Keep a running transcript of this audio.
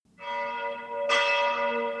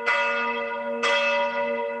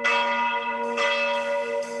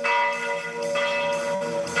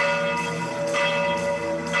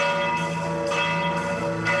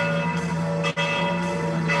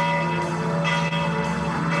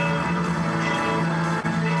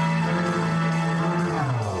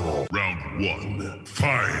one,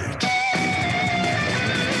 fight!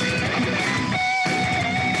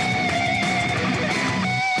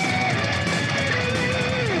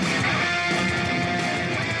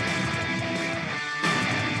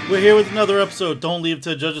 We're here with another episode. Don't Leave It to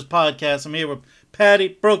the Judges podcast. I'm here with Patty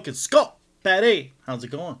Broken Skull. Patty, how's it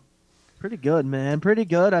going? Pretty good, man. Pretty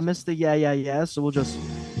good. I missed the yeah. So we'll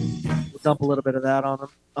dump a little bit of that on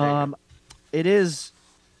them. It is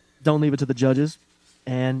Don't Leave It to the Judges,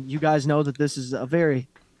 and you guys know that this is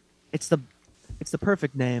it's the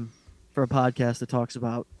perfect name for a podcast that talks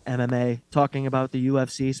about MMA, talking about the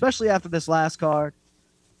UFC, especially after this last card.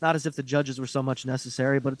 Not as if the judges were so much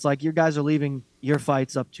necessary, but it's like you guys are leaving your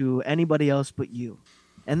fights up to anybody else but you.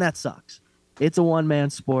 And that sucks. It's a one-man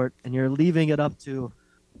sport, and you're leaving it up to,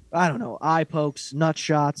 I don't know, eye pokes, nut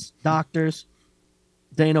shots, doctors,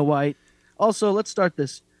 Dana White. Also, let's start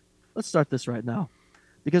this right now.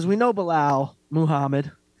 Because we know Belal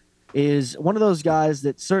Muhammad is one of those guys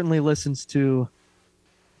that certainly listens to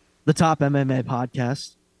the top MMA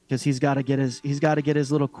podcast, because he's got to get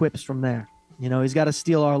his little quips from there. You know, he's got to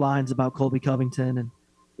steal our lines about Colby Covington and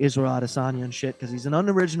Israel Adesanya and shit, because he's an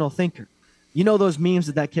unoriginal thinker. You know, those memes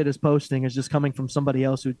that kid is posting is just coming from somebody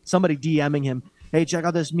DMing him, hey, check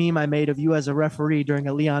out this meme I made of you as a referee during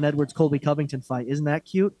a Leon Edwards-Colby Covington fight. Isn't that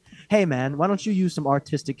cute? Hey, man, why don't you use some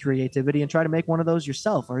artistic creativity and try to make one of those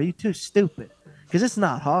yourself? Or are you too stupid? Because it's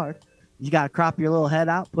not hard. You got to crop your little head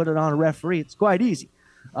out, put it on a referee. It's quite easy.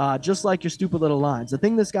 Just like your stupid little lines. The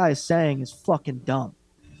thing this guy is saying is fucking dumb.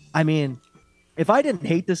 I mean, if I didn't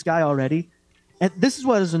hate this guy already, and this is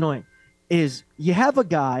what is annoying, is you have a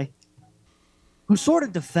guy who sort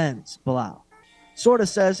of defends Belal, sort of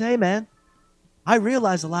says, hey, man, I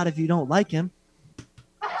realize a lot of you don't like him.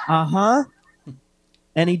 Uh-huh.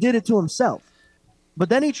 And he did it to himself. But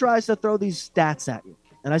then he tries to throw these stats at you.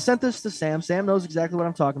 And I sent this to Sam. Sam knows exactly what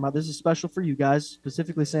I'm talking about. This is special for you guys,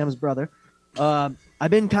 specifically Sam's brother. I've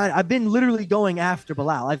been literally going after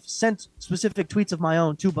Belal. I've sent specific tweets of my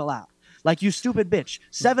own to Belal. Like, you stupid bitch.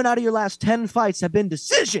 7 out of your last 10 fights have been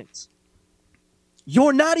decisions.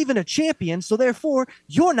 You're not even a champion, so therefore,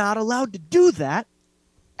 you're not allowed to do that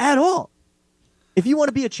at all. If you want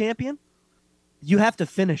to be a champion, you have to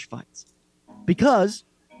finish fights. Because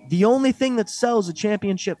the only thing that sells a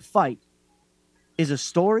championship fight is a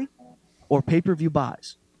story or pay-per-view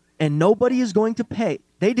buys. And nobody is going to pay.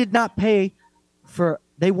 They did not pay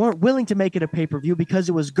they weren't willing to make it a pay-per-view because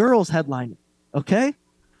it was girls headlining. Okay?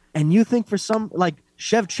 And you think for some, like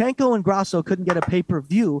Shevchenko and Grasso couldn't get a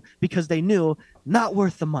pay-per-view because they knew not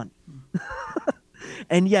worth the money.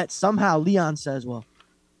 And yet somehow Leon says, well,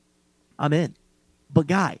 I'm in. But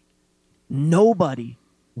guy, nobody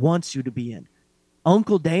wants you to be in.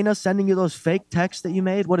 Uncle Dana sending you those fake texts that you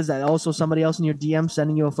made. What is that? Also somebody else in your DM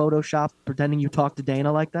sending you a Photoshop pretending you talked to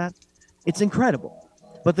Dana like that? It's incredible.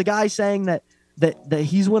 But the guy saying that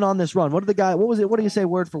he's went on this run. What was it? What do you say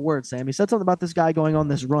word for word, Sam? He said something about this guy going on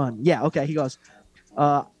this run. Yeah, okay. He goes,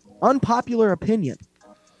 unpopular opinion.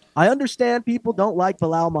 I understand people don't like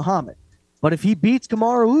Belal Muhammad, but if he beats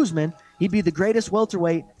Kamaru Usman, he'd be the greatest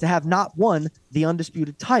welterweight to have not won the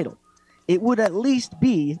undisputed title. It would at least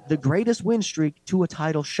be the greatest win streak to a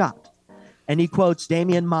title shot. And he quotes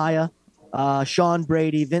Damian Maia, Sean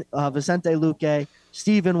Brady, Vicente Luque,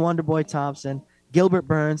 Stephen Wonderboy Thompson, Gilbert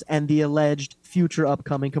Burns, and the alleged future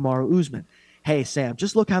upcoming Kamaru Usman. Hey, Sam,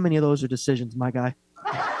 just look how many of those are decisions, my guy.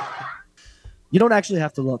 You don't actually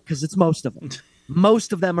have to look, because it's most of them.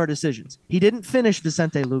 Most of them are decisions. He didn't finish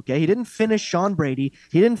Vicente Luque. He didn't finish Sean Brady.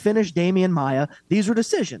 He didn't finish Damian Maia. These were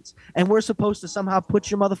decisions. And we're supposed to somehow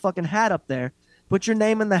put your motherfucking hat up there, put your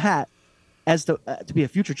name in the hat as to be a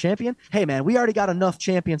future champion. Hey, man, we already got enough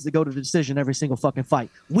champions to go to the decision every single fucking fight.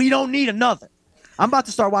 We don't need another. I'm about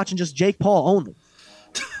to start watching just Jake Paul only.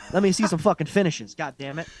 Let me see some fucking finishes. God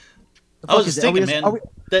damn it. I was just thinking, man.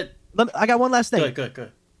 I got one last thing. Go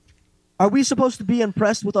ahead. Are we supposed to be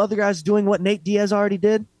impressed with other guys doing what Nate Diaz already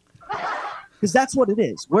did? Because that's what it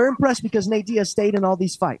is. We're impressed because Nate Diaz stayed in all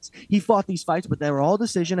these fights. He fought these fights, but they were all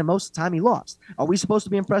decision, and most of the time he lost. Are we supposed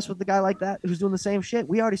to be impressed with the guy like that who's doing the same shit?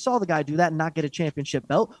 We already saw the guy do that and not get a championship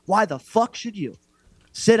belt. Why the fuck should you?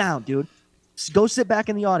 Sit down, dude. Go sit back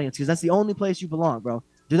in the audience, because that's the only place you belong, bro.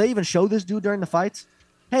 Do they even show this dude during the fights?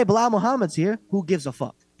 Hey, Belal Muhammad's here. Who gives a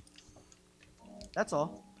fuck? That's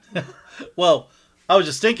all. Well, I was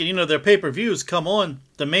just thinking, their pay-per-views come on.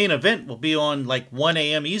 The main event will be on like 1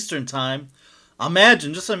 a.m. Eastern time.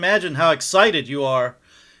 Just imagine how excited you are.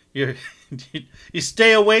 You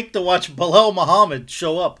stay awake to watch Belal Muhammad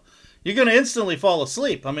show up. You're going to instantly fall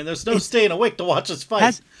asleep. I mean, there's no staying awake to watch this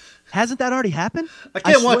fight. Hasn't that already happened? I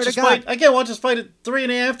can't swear watch to this God. fight. I can't watch this fight at 3 in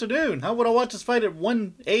the afternoon. How would I watch this fight at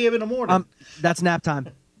 1 a.m. in the morning? That's nap time.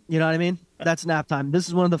 You know what I mean? That's nap time. This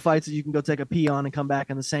is one of the fights that you can go take a pee on and come back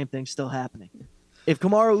and the same thing's still happening. If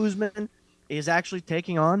Kamaru Usman is actually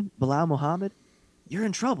taking on Bilal Muhammad, you're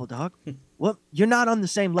in trouble, dog. Well, you're not on the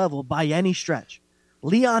same level by any stretch.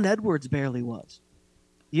 Leon Edwards barely was.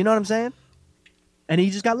 You know what I'm saying? And he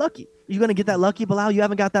just got lucky. You going to get that lucky, Bilal? You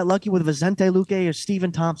haven't got that lucky with Vicente Luque or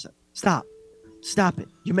Stephen Thompson. Stop it.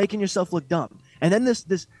 You're making yourself look dumb. And then this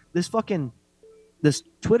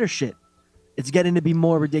Twitter shit, it's getting to be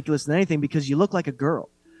more ridiculous than anything because you look like a girl.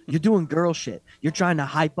 You're doing girl shit. You're trying to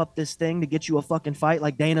hype up this thing to get you a fucking fight.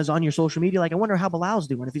 Like Dana's on your social media. Like, I wonder how Bilal's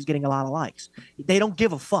doing if he's getting a lot of likes. They don't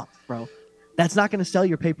give a fuck, bro. That's not going to sell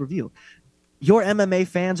your pay-per-view. Your MMA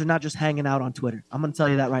fans are not just hanging out on Twitter. I'm going to tell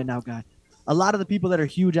you that right now, guy. A lot of the people that are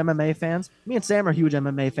huge MMA fans, me and Sam are huge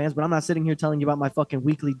MMA fans, but I'm not sitting here telling you about my fucking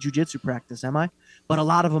weekly jiu-jitsu practice, am I? But a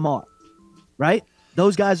lot of them are, right?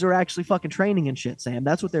 Those guys are actually fucking training and shit, Sam.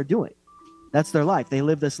 That's what they're doing. That's their life. They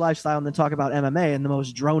live this lifestyle and then talk about MMA and the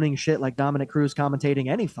most droning shit like Dominic Cruz commentating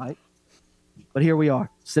any fight. But here we are,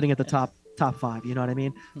 sitting at the top 5, you know what I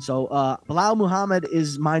mean? So Bilal Muhammad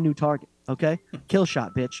is my new target, okay? Kill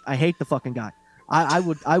shot, bitch. I hate the fucking guy. I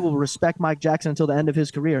will respect Mike Jackson until the end of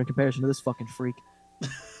his career in comparison to this fucking freak.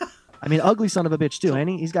 I mean, ugly son of a bitch too, ain't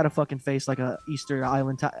he? He's got a fucking face like a Easter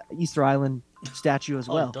Island statue as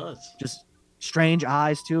well. It does. Just strange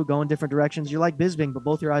eyes too, going different directions. You're like Bisping, but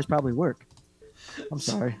both your eyes probably work. I'm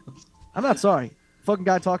sorry. I'm not sorry. Fucking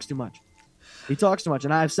guy talks too much. He talks too much,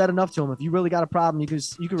 and I've said enough to him. If you really got a problem, you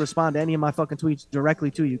can respond to any of my fucking tweets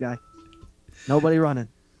directly to you, guy. Nobody running.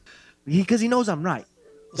 Because he knows I'm right.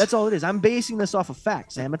 That's all it is. I'm basing this off of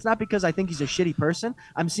facts, Sam. It's not because I think he's a shitty person.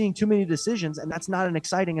 I'm seeing too many decisions, and that's not an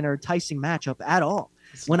exciting and enticing matchup at all.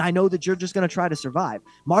 When I know that you're just going to try to survive.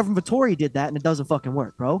 Marvin Vettori did that, and it doesn't fucking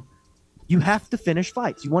work, bro. You have to finish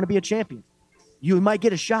fights. You want to be a champion. You might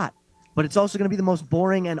get a shot, but it's also going to be the most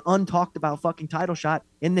boring and untalked about fucking title shot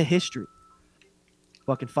in the history.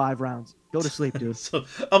 Fucking 5 rounds. Go to sleep, dude. So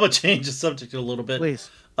I'm going to change the subject a little bit. Please.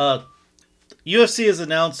 UFC has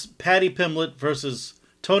announced Paddy Pimblett versus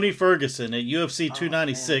Tony Ferguson at UFC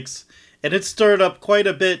 296, and it stirred up quite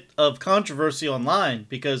a bit of controversy online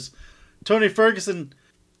because Tony Ferguson,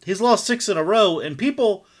 he's lost 6 in a row, and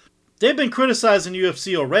people, they've been criticizing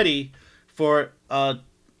UFC already for,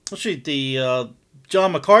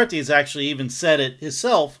 John McCarthy has actually even said it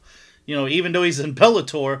himself, you know, even though he's in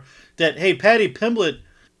Bellator, that, hey, Paddy Pimblett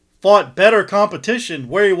fought better competition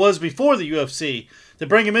where he was before the UFC. They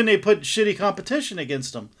bring him in, they put shitty competition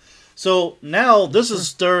against him. So now this has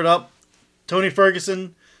stirred up Tony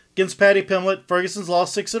Ferguson against Paddy Pimblett. Ferguson's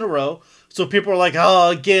lost 6 in a row. So people are like, oh,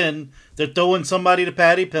 again, they're throwing somebody to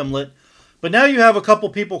Paddy Pimblett. But now you have a couple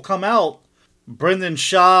people come out. Brendan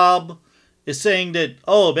Schaub is saying that,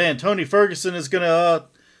 oh man, Tony Ferguson is gonna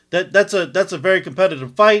that's a very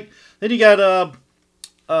competitive fight. Then you got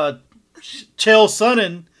Chael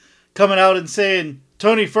Sonnen coming out and saying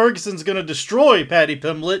Tony Ferguson's gonna destroy Paddy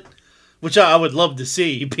Pimblett, which I would love to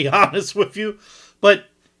see, be honest with you. But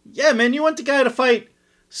yeah, man, you want the guy to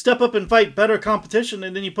step up and fight better competition,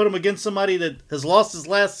 and then you put him against somebody that has lost his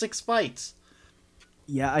last 6 fights.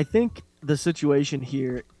 Yeah, I think the situation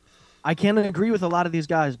here, I can agree with a lot of these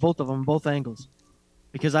guys, both of them, both angles.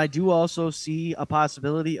 Because I do also see a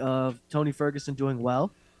possibility of Tony Ferguson doing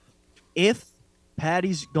well if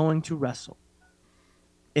Paddy's going to wrestle.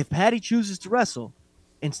 If Paddy chooses to wrestle,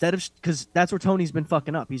 instead of, because that's where Tony's been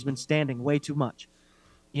fucking up. He's been standing way too much.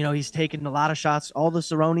 You know, he's taken a lot of shots, all the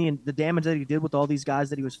Cerrone and the damage that he did with all these guys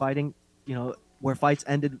that he was fighting, you know, where fights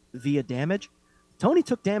ended via damage. Tony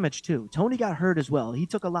took damage too. Tony got hurt as well. He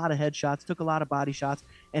took a lot of headshots, took a lot of body shots,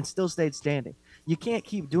 and still stayed standing. You can't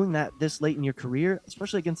keep doing that this late in your career,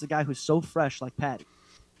 especially against a guy who's so fresh like Paddy.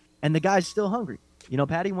 And the guy's still hungry. You know,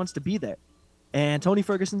 Paddy wants to be there. And Tony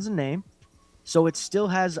Ferguson's a name, so it still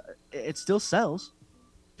sells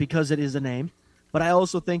because it is a name. But I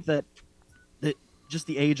also think that just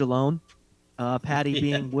the age alone, Paddy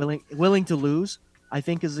being willing to lose, I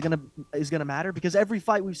think is gonna matter, because every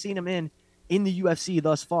fight we've seen him in the UFC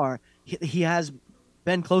thus far, he has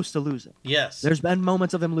been close to losing. Yes. There's been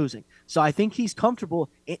moments of him losing. So I think he's comfortable.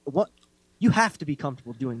 You have to be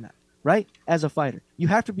comfortable doing that, right? As a fighter. You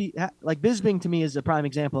have to be, like Bisping to me is a prime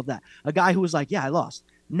example of that. A guy who was like, yeah, I lost.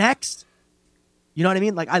 Next. You know what I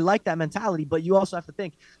mean? Like, I like that mentality, but you also have to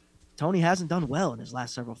think, Tony hasn't done well in his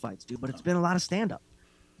last several fights, dude, but it's been a lot of stand-up.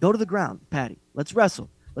 Go to the ground, Paddy. Let's wrestle.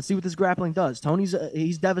 Let's see what this grappling does. Tony's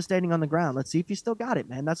he's devastating on the ground. Let's see if he's still got it,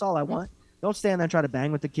 man. That's all I want. Don't stand there and try to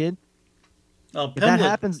bang with the kid. If that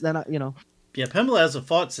happens, then, Yeah, Pimblett hasn't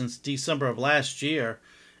fought since December of last year,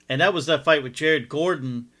 and that was that fight with Jared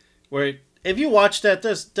Gordon, where if you watch that,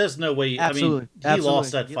 there's no way. Absolutely. He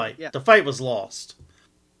lost that fight. Yeah. The fight was lost.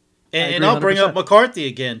 And agree I'll bring 100%. up McCarthy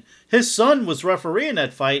again. His son was refereeing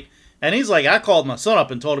that fight, and he's like, I called my son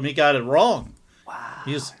up and told him he got it wrong. Wow.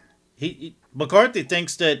 McCarthy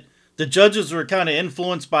thinks that the judges were kind of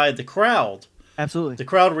influenced by the crowd. Absolutely. The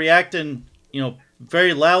crowd reacting,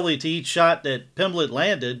 very loudly to each shot that Pimblett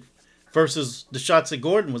landed versus the shots that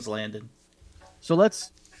Gordon was landing. So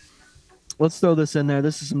let's throw this in there.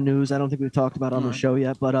 This is some news I don't think we've talked about on the show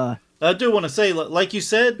yet, but I do want to say, like you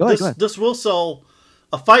said, go ahead. this will sell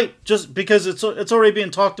a fight just because it's already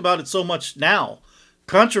being talked about it so much now.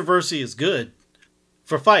 Controversy is good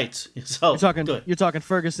for fights. So you're talking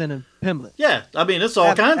Ferguson and Pimblett. Yeah, I mean it's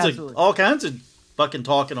Absolutely. all kinds of fucking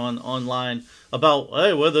talking online about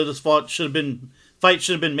whether this fight should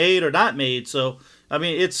have been made or not made. So I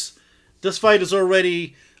mean this fight has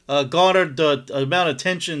already garnered the amount of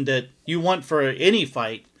attention that you want for any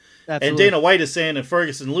fight. Absolutely. And Dana White is saying if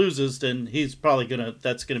Ferguson loses, then he's probably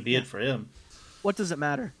that's gonna be it for him. What does it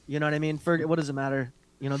matter? You know what I mean? What does it matter?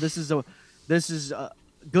 This is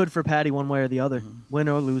good for Patty one way or the other, win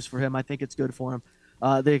or lose for him. I think it's good for him.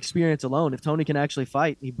 The experience alone. If Tony can actually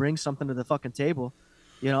fight, he brings something to the fucking table.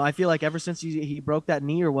 I feel like ever since he broke that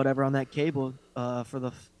knee or whatever on that cable for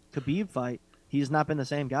the Khabib fight, he's not been the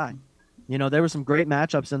same guy. There were some great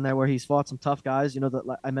matchups in there where he's fought some tough guys.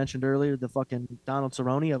 That I mentioned earlier, the fucking Donald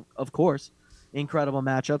Cerrone, of course, incredible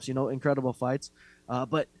matchups. Incredible fights,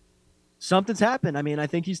 but. Something's happened. I mean, I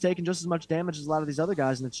think he's taken just as much damage as a lot of these other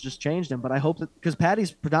guys, and it's just changed him. But I hope that because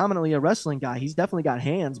Patty's predominantly a wrestling guy, he's definitely got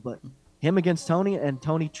hands. But him against Tony, and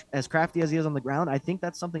Tony as crafty as he is on the ground, I think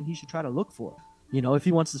that's something he should try to look for. If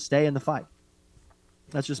he wants to stay in the fight.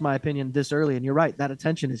 That's just my opinion this early. And you're right, that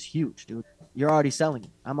attention is huge, dude. You're already selling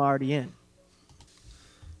it. I'm already in.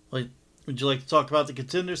 Wait, would you like to talk about the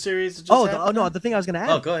Contender Series? No, the thing I was going to add.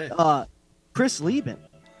 Oh, go ahead. Chris Lieben.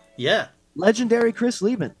 Yeah. Legendary Chris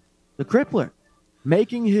Lieben. The Crippler,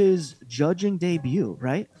 making his judging debut,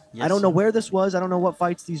 right? Yes, I don't know where this was. I don't know what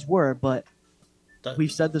fights these were, but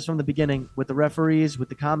we've said this from the beginning with the referees, with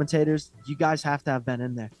the commentators. You guys have to have been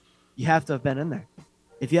in there. You have to have been in there.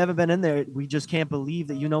 If you haven't been in there, we just can't believe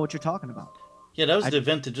that you know what you're talking about. Yeah, that was the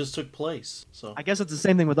event that just took place. So I guess it's the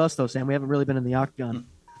same thing with us, though, Sam. We haven't really been in the octagon.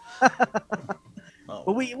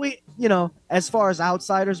 But we, as far as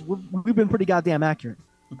outsiders, we've been pretty goddamn accurate.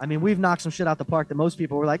 I mean, we've knocked some shit out the park that most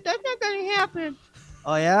people were like, that's not going to happen.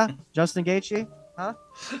 Oh, yeah? Justin Gaethje? Huh?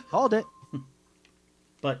 Called it.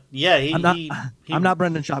 But, yeah, I'm not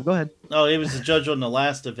Brendan Schaub. Go ahead. Oh, he was the judge on the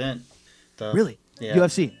last event. Really? Yeah.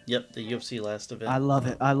 UFC? Yep, the UFC last event. I love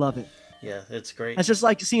it. Yeah, it's great. It's just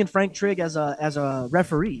like seeing Frank Trigg as a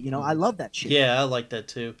referee. I love that shit. Yeah, I like that,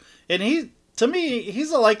 too. And to me,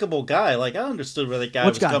 he's a likable guy. Like, I understood where that guy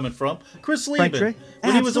was coming from. Chris Lieben.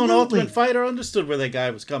 When he was on Ultimate Fighter, I understood where that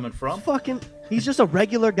guy was coming from. He's just a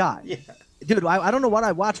regular guy. Yeah. Dude, I don't know what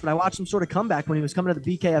I watched, but I watched some sort of comeback when he was coming to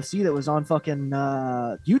the BKFC that was on fucking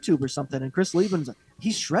YouTube or something. And Chris Lieben's,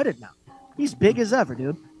 he's shredded now. He's big as ever,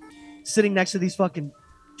 dude. Sitting next to these fucking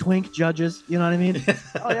twink judges. You know what I mean?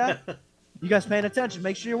 Oh, yeah? You guys paying attention.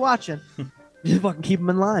 Make sure you're watching. Just fucking keep him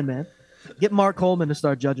in line, man. Get Mark Coleman to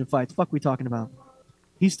start judging fights. Fuck we talking about?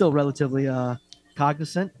 He's still relatively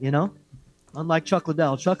cognizant, Unlike Chuck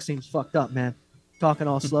Liddell. Chuck seems fucked up, man. Talking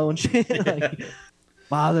all slow and shit. Like,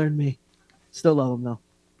 bothering me. Still love him, though.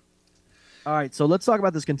 All right, so let's talk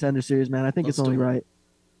about this Contender Series, man. I think it's only right.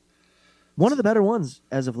 One of the better ones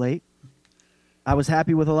as of late. I was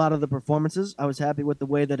happy with a lot of the performances. I was happy with the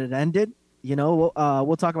way that it ended. We'll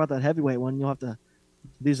talk about that heavyweight one. You'll have to...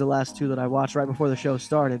 These are the last two that I watched right before the show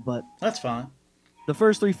started, but... That's fine. The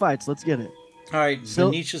first three fights, let's get it. All right,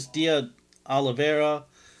 Vinicius de Oliveira,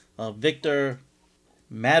 Victor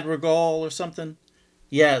Madrigal or something.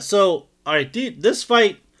 Yeah, so, all right, this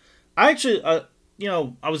fight... I actually,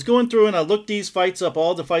 I was going through and I looked these fights up,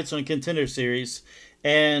 all the fights on the Contender Series,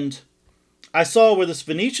 and I saw where this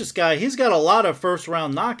Vinicius guy, he's got a lot of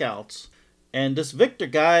first-round knockouts, and this Victor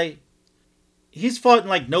guy, he's fought in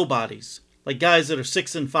like nobodies, like guys that are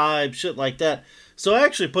 6-5, shit like that. So I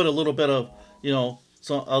actually put a little bit of,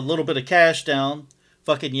 a little bit of cash down,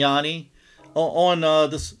 fucking Yanni, on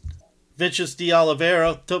this Vinicius de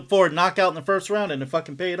Oliveira for a knockout in the first round, and it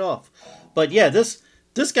fucking paid off. But yeah, this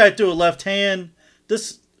guy threw a left hand.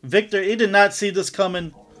 This Victor, he did not see this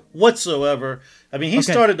coming whatsoever. I mean, he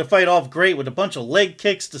started the fight off great with a bunch of leg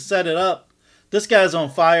kicks to set it up. This guy's on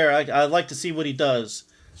fire. I'd like to see what he does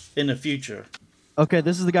in the future. Okay,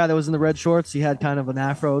 this is the guy that was in the red shorts. He had kind of an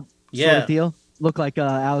afro sort of deal. Looked like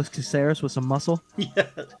Alex Caceres with some muscle. Yeah.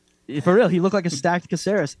 For real, he looked like a stacked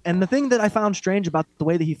Caceres. And the thing that I found strange about the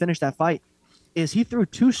way that he finished that fight is he threw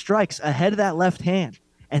 2 strikes ahead of that left hand,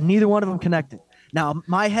 and neither one of them connected. Now, in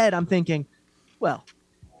my head, I'm thinking, well,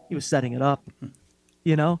 he was setting it up,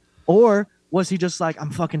 or was he just like,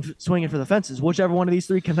 I'm fucking swinging for the fences? Whichever one of these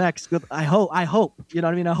 3 connects, I hope, you know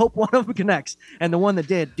what I mean? I hope one of them connects. And the one that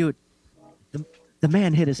did, dude, the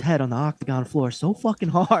man hit his head on the octagon floor so fucking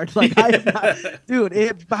hard. Like, dude,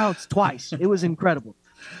 it bounced twice. It was incredible.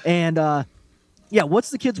 And, what's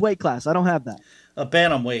the kid's weight class? I don't have that. A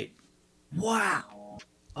bantamweight. Wow.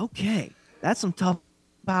 Okay. That's some tough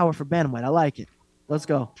power for bantamweight. I like it. Let's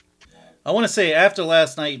go. I want to say, after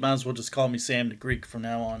last night, you might as well just call me Sam the Greek from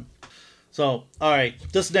now on. So, all right,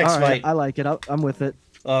 this next fight. I like it. I'm with it.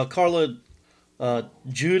 Carla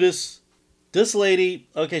Judas. This lady,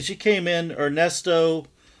 okay, she came in, Ernesto,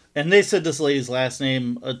 and they said this lady's last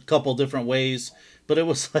name a couple different ways, but it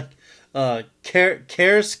was like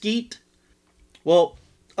Karaskeet. Well,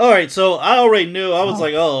 all right, so I already knew. I was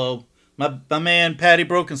like, oh, my man Patty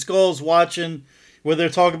Broken Skull's watching where they're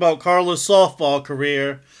talking about Carla's softball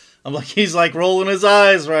career. I'm like, he's like rolling his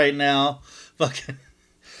eyes right now. Fucking.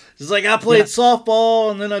 It's like, I played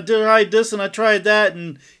softball, and then I tried this, and I tried that,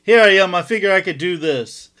 and here I am. I figure I could do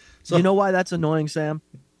this. So, you know why that's annoying, Sam?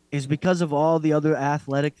 Is because of all the other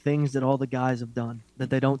athletic things that all the guys have done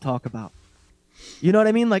that they don't talk about. You know what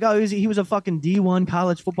I mean? Like, oh, he was a fucking D1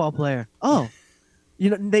 college football player. Oh,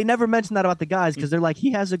 they never mention that about the guys because they're like,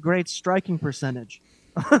 he has a great striking percentage.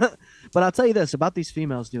 But I'll tell you this about these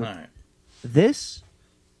females, dude. all right. This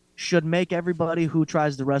should make everybody who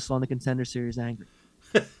tries to wrestle on the Contender Series angry.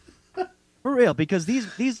 For real, because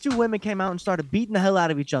these 2 women came out and started beating the hell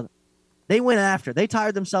out of each other. They went after. They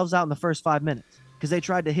tired themselves out in the first 5 minutes because they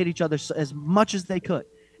tried to hit each other as much as they could.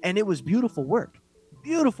 And it was beautiful work.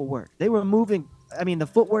 Beautiful work. They were moving. I mean, the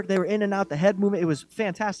footwork, they were in and out, the head movement. It was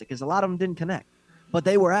fantastic because a lot of them didn't connect. But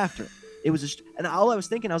they were after it. It was and all I was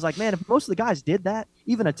thinking, I was like, man, if most of the guys did that,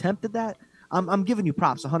 even attempted that, I'm giving you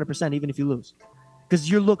props 100% even if you lose. Because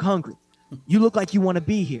you look hungry. You look like you want to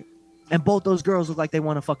be here. And both those girls look like they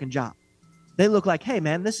want a fucking job. They look like, hey,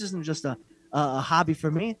 man, this isn't just a hobby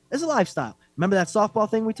for me. It's a lifestyle. Remember that softball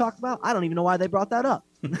thing we talked about? I don't even know why they brought that up.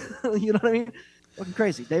 You know what I mean? Fucking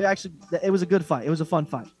crazy. It was a good fight. It was a fun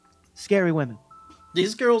fight. Scary women.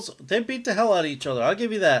 These girls, they beat the hell out of each other. I'll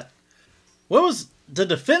give you that. What was the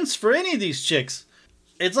defense for any of these chicks?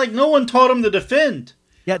 It's like no one taught them to defend.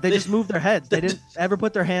 Yeah, they just moved their heads. They didn't ever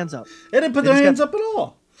put their hands up. They didn't put their hands up at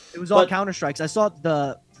all. It was all counter strikes. I saw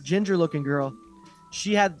the ginger-looking girl.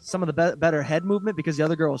 She had some of the better head movement because the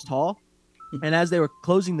other girl was tall. And as they were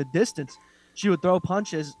closing the distance, she would throw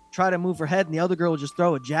punches, try to move her head, and the other girl would just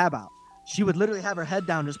throw a jab out. She would literally have her head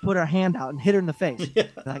down, just put her hand out and hit her in the face. Yeah.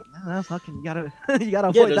 Like, no, fucking, you gotta avoid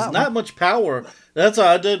that. Yeah, there's not much power. That's how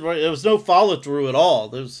I did. Right, there was no follow through at all.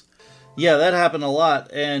 That happened a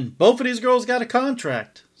lot, and both of these girls got a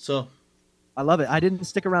contract. So, I love it. I didn't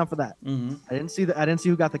stick around for that. Mm-hmm. I didn't see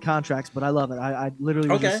who got the contracts, but I love it. I literally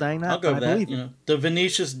was just saying that. I'll go with that. The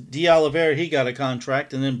Vinicius de Oliveira, he got a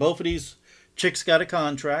contract, and then both of these chicks got a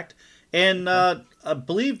contract. And I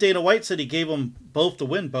believe Dana White said he gave them both the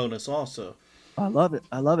win bonus also. I love it.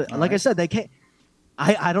 All like right. I said, they can't.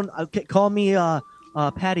 I don't call me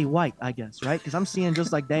Patty White, I guess, right? Because I'm seeing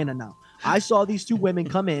just like Dana now. I saw these 2 women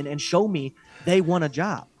come in and show me they won a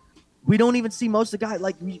job. We don't even see most of the guys.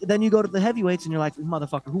 Like, then you go to the heavyweights and you're like,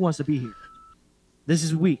 motherfucker, who wants to be here? This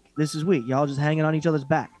is weak. Y'all just hanging on each other's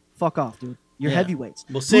back. Fuck off, dude. You're heavyweights.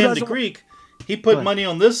 Well, Sam the Greek, he put money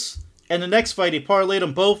on this, and the next fight he parlayed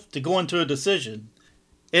them both to go into a decision.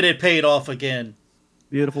 It had paid off again.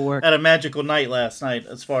 Beautiful work. Had a magical night last night,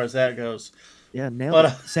 as far as that goes. Yeah, nailed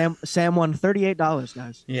it. Sam won $38,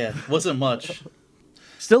 guys. Yeah, wasn't much.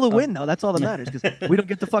 Still a win, though. That's all that matters, because we don't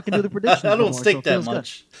get to fucking do the predictions I don't stink that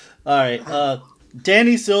much. Good. All right.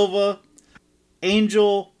 Danny Silva,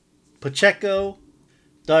 Angel Pacheco.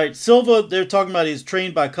 All right, Silva, they're talking about he's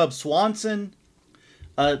trained by Cub Swanson.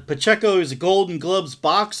 Pacheco is a Golden Gloves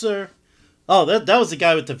boxer. Oh, that was the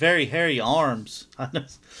guy with the very hairy arms. All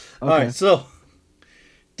right, so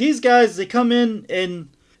these guys, they come in, and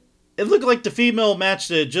it looked like the female match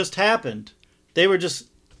that had just happened. They were just...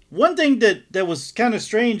 One thing that was kind of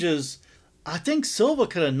strange is I think Silva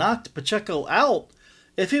could have knocked Pacheco out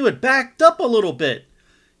if he would backed up a little bit.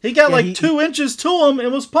 He got 2 inches to him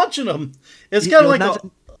and was punching him. It's kind of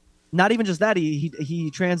like not even just that. He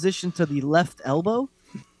transitioned to the left elbow,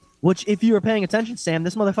 which if you were paying attention, Sam,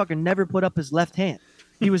 this motherfucker never put up his left hand.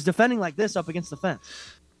 He was defending like this up against the fence.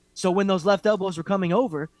 So when those left elbows were coming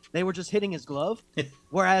over, they were just hitting his glove,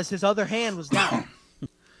 whereas his other hand was down.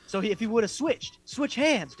 So if he would have switch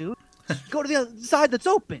hands, dude. Go to the other side that's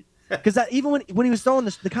open. Because even when he was throwing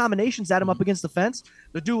the combinations at him up against the fence,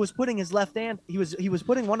 the dude was putting his left hand. He was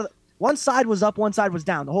putting one side was up, one side was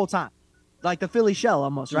down the whole time, like the Philly shell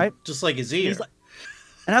almost, right? Just like his ear.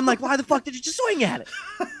 And I'm like, why the fuck did you just swing at it?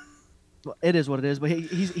 Well, it is what it is. But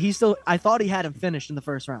he's still. I thought he had him finished in the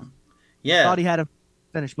first round. Yeah. I thought he had him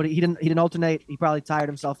finished, but he didn't alternate. He probably tired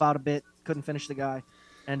himself out a bit. Couldn't finish the guy.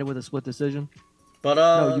 Ended with a split decision. But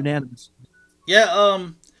no, unanimous. Yeah.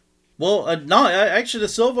 Well, no. Actually, the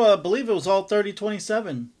Silva, I believe it was all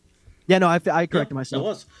 30-27. Yeah. No, I corrected myself. It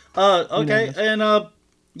was. Okay. Unanimous. And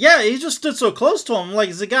yeah, he just stood so close to him. Like,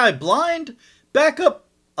 is the guy blind? Back up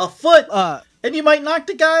a foot, and you might knock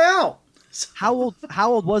the guy out. How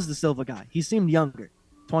old was the Silva guy? He seemed younger.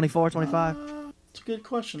 24, 25? It's a good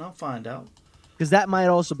question. I'll find out. Because that might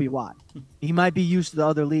also be why. He might be used to the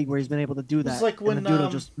other league where he's been able to do that. It's like when and the dude will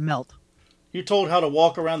just melt. You're told how to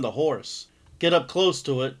walk around the horse. Get up close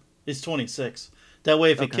to it. It's 26. That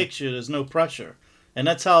way, if it kicks you, there's no pressure. And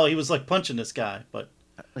that's how he was like punching this guy. But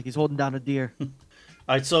like he's holding down a deer. All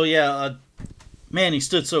right, so yeah, man, he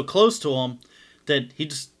stood so close to him that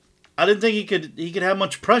I didn't think he could have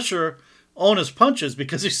much pressure on his punches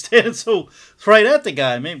because he's standing so right at the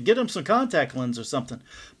guy. Maybe get him some contact lens or something.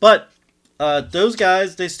 But those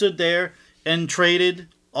guys, they stood there and traded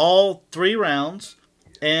all 3 rounds.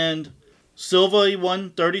 And Silva, he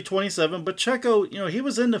won 30-27. But Checo, he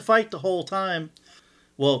was in the fight the whole time.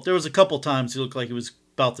 Well, there was a couple times he looked like he was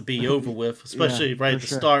about to be over with, especially right at the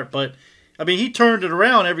start. But, I mean, he turned it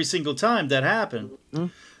around every single time that happened. Mm-hmm.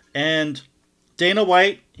 And Dana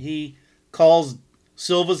White, he calls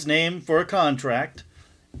Silva's name for a contract,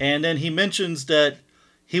 and then he mentions that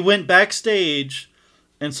he went backstage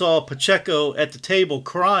and saw Pacheco at the table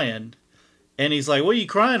crying, and he's like, "What are you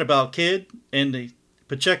crying about, kid?" And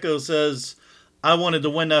Pacheco says, "I wanted to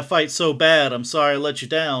win that fight so bad. I'm sorry I let you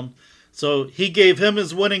down." So he gave him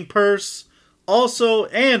his winning purse also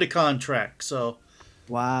and a contract. So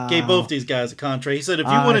wow, gave both these guys a contract. He said, "If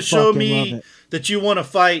you want to show me that you want to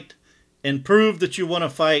fight and prove that you want to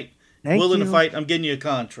fight, willing to fight, I'm getting you a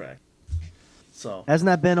contract." So hasn't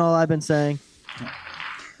that been all I've been saying?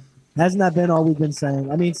 Hasn't that been all we've been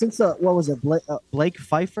saying? I mean, since what was it, Blake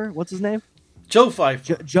Pfeiffer? What's his name? Joe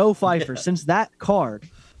Pfeiffer. Joe Pfeiffer. Yeah. Since that card,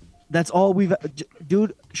 that's all we've.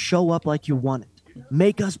 Dude, show up like you want it.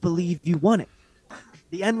 Make us believe you want it.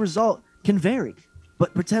 The end result can vary,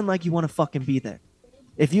 but pretend like you want to fucking be there.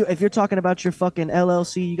 If you're talking about your fucking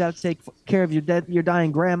LLC, you got to take care of your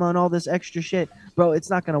dying grandma and all this extra shit, bro. It's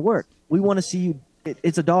not gonna work. We want to see you.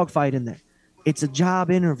 It's a dogfight in there. It's a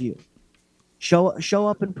job interview. Show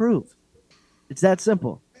up and prove. It's that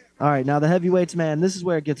simple. All right, now the heavyweights, man. This is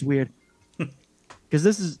where it gets weird,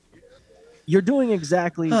 because you're doing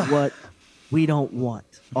exactly what we don't want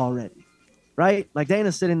already, right? Like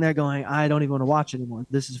Dana's sitting there going, "I don't even want to watch anymore.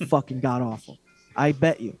 This is fucking god awful." I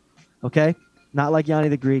bet you, okay. Not like Yanni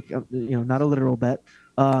the Greek, not a literal bet.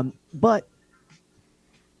 But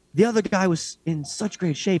the other guy was in such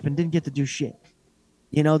great shape and didn't get to do shit.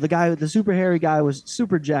 The super hairy guy was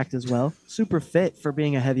super jacked as well, super fit for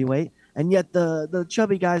being a heavyweight. And yet the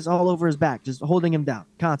chubby guy's all over his back, just holding him down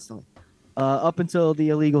constantly up until the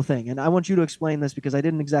illegal thing. And I want you to explain this because I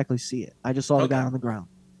didn't exactly see it. I just saw the guy on the ground.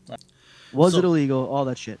 Was it illegal? All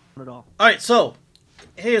that shit. Not at all. All right, so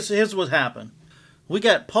here's what happened. We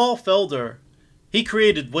got Paul Felder. He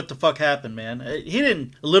created what the fuck happened, man. He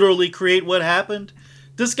didn't literally create what happened.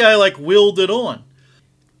 This guy, willed it on.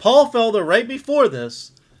 Paul Felder, right before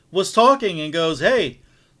this, was talking and goes, "Hey,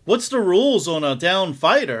 what's the rules on a down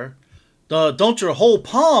fighter? Don't your whole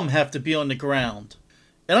palm have to be on the ground?"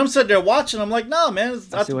 And I'm sitting there watching. I'm like, "Nah, man.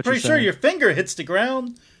 I'm pretty sure your finger hits the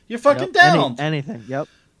ground. You're fucking down." Anything, yep.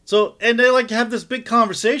 So, and they have this big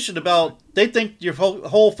conversation about, they think your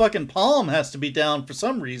whole fucking palm has to be down for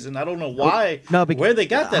some reason. I don't know why, where they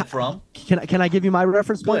got that from. Can I give you my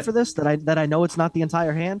reference point for this? That I know it's not the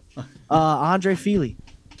entire hand? Andre Fili.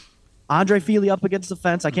 Andre Fili up against the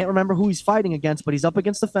fence. I can't remember who he's fighting against, but he's up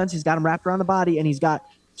against the fence. He's got him wrapped around the body, and he's got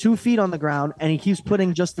 2 feet on the ground, and he keeps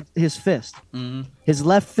putting just his fist. Mm-hmm. His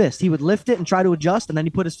left fist. He would lift it and try to adjust, and then he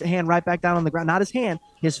put his hand right back down on the ground. Not his hand,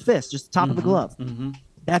 his fist, just the top of the glove. Mm-hmm.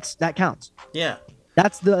 That counts. Yeah.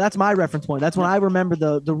 That's my reference point. That's when I remember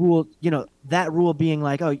the rule, that rule being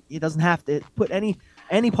like, oh, it doesn't have to put any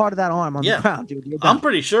part of that arm on the ground, dude. I'm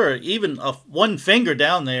pretty sure even one finger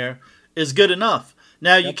down there is good enough.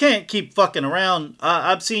 Now, you can't keep fucking around.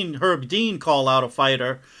 I've seen Herb Dean call out a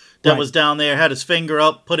fighter that was down there, had his finger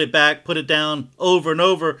up, put it back, put it down over and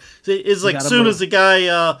over. It's like as soon as the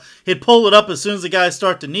guy, he'd pull it up as soon as the guy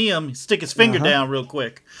start to knee him, he'd stick his finger down real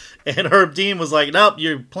quick. And Herb Dean was like, "Nope,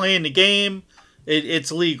 you're playing the game.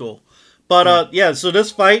 It's legal." But, so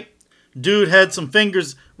this fight, dude had some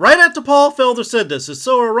fingers right after Paul Felder said this. It's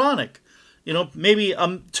so ironic. Maybe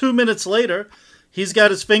 2 minutes later, he's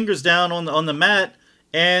got his fingers down on the mat,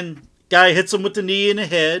 and guy hits him with the knee in the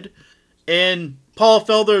head, and Paul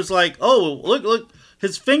Felder's like, "Oh, look,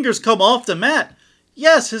 his fingers come off the mat."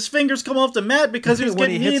 Yes, his fingers come off the mat because he was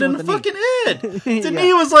getting kneed in the fucking head. The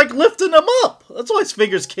knee was like lifting him up. That's why his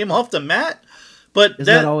fingers came off the mat. But is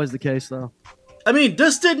that always the case, though? I mean,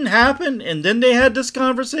 this didn't happen, and then they had this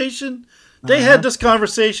conversation. They had this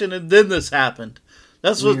conversation, and then this happened.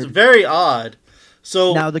 That's what's very odd.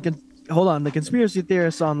 So now hold on. The conspiracy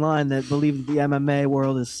theorists online that believe that the MMA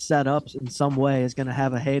world is set up in some way is going to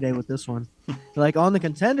have a heyday with this one, like on the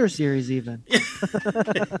Contender Series, even.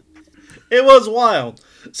 It was wild.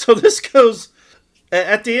 So this goes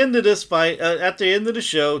at the end of this fight, at the end of the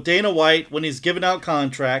show, Dana White, when he's giving out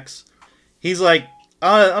contracts, he's like,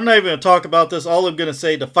 I'm not even going to talk about this. All I'm going to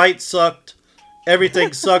say, the fight sucked.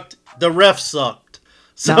 Everything sucked. The ref sucked.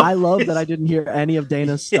 So now, I love that I didn't hear any of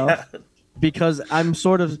Dana's stuff because I'm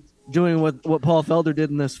sort of doing what Paul Felder did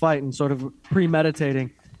in this fight and sort of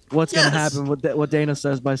premeditating what's going to happen with what Dana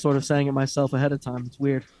says by sort of saying it myself ahead of time. It's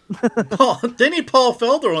weird. They need Paul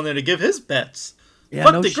Felder on there to give his bets. Yeah,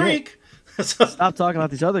 Fuck no the shit. Greek. Stop talking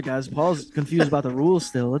about these other guys. Paul's confused about the rules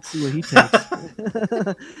still. Let's see what he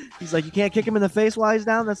takes. He's like, you can't kick him in the face while he's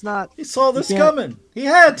down? That's not... He saw this coming. He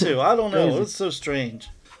had to. I don't know. It's so strange.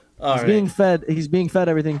 He's being fed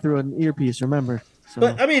everything through an earpiece, remember? So.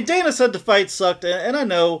 But, I mean, Dana said the fight sucked, and I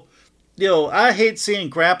know, I hate seeing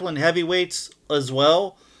grappling heavyweights as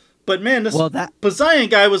well. But, man, this Poseidon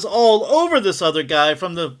guy was all over this other guy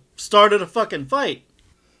from the start of the fucking fight.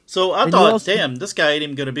 So I thought, damn, this guy ain't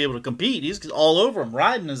even going to be able to compete. He's all over him,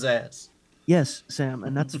 riding his ass. Yes, Sam,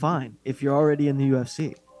 and that's fine if you're already in the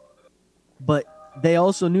UFC. But they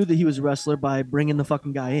also knew that he was a wrestler by bringing the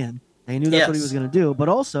fucking guy in. They knew that's what he was going to do. But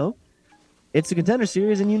also, it's a Contender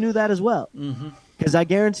Series, and you knew that as well. Because I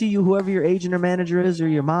guarantee you, whoever your agent or manager is, or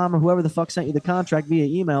your mom, or whoever the fuck sent you the contract via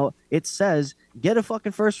email, it says, get a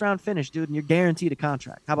fucking first-round finish, dude, and you're guaranteed a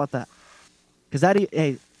contract. How about that? Because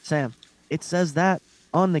hey, Sam, it says that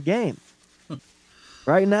on the game.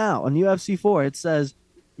 Right now, on UFC 4, it says,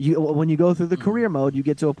 when you go through the career mode, you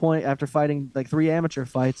get to a point after fighting like 3 amateur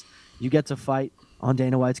fights, you get to fight on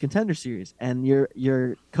Dana White's Contender Series. And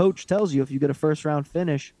your coach tells you if you get a first-round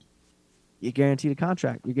finish, you're guaranteed a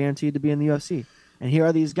contract. You're guaranteed to be in the UFC. And here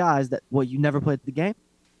are these guys that, you never played the game?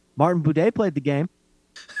 Martin Buday played the game.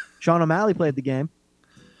 Sean O'Malley played the game.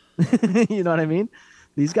 You know what I mean?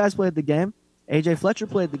 These guys played the game. AJ Fletcher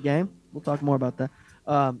played the game. We'll talk more about that.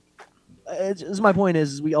 My point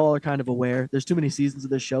is we all are kind of aware. There's too many seasons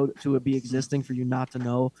of this show to be existing for you not to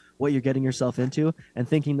know what you're getting yourself into and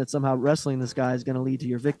thinking that somehow wrestling this guy is going to lead to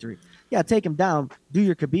your victory. Yeah, take him down. Do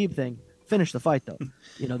your Khabib thing. Finish the fight, though.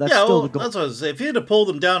 That's still the goal. That's what I was saying. If he had pulled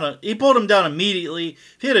him down, he pulled him down immediately.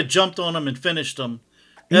 If he had jumped on him and finished him,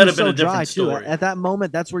 that'd have been a different story. At that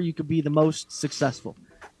moment, that's where you could be the most successful.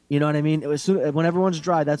 You know what I mean? When everyone's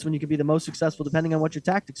dry, that's when you can be the most successful, depending on what your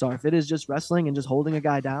tactics are. If it is just wrestling and just holding a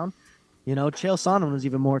guy down, Chael Sonnen was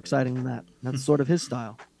even more exciting than that. That's sort of his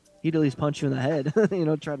style. He'd at least punch you in the head,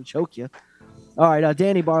 try to choke you. All right,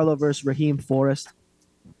 Danny Barlow versus Raheem Forrest.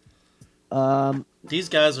 These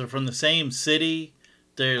guys are from the same city.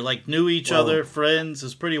 They're like knew each other, friends.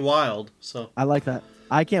 It's pretty wild. So I like that.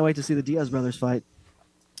 I can't wait to see the Diaz brothers fight.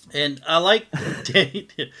 And I like Danny,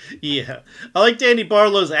 I like Danny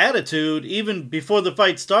Barlow's attitude. Even before the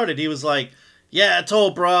fight started, he was like, "Yeah, I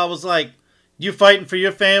told bro, I was like, you fighting for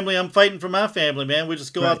your family, I'm fighting for my family, man. We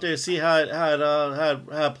just go out there and see how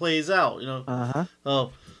it plays out,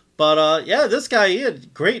 This guy, he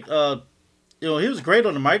had great, he was great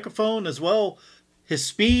on the microphone as well. His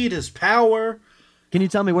speed, his power. Can you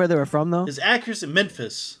tell me where they were from, though? His accuracy,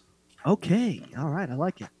 Memphis. Okay, all right, I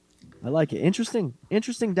like it.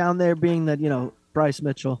 Interesting down there, being that Bryce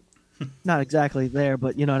Mitchell, not exactly there,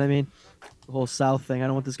 but you know what I mean. The whole South thing. I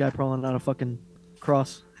don't want this guy pulling out a fucking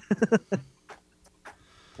cross.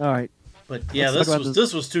 All right. But yeah,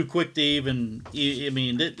 this was too quick to even. I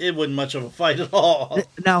mean, it wasn't much of a fight at all.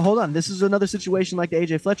 Now hold on, this is another situation like the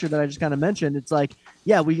AJ Fletcher that I just kind of mentioned. It's like,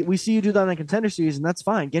 yeah, we see you do that on the Contender Series, and that's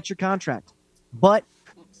fine. Get your contract. But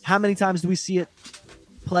how many times do we see it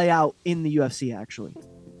play out in the UFC? Actually,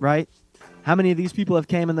 right? How many of these people have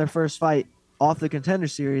came in their first fight off the Contender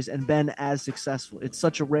Series and been as successful? It's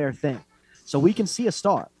such a rare thing. So we can see a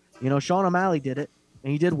star. Sean O'Malley did it,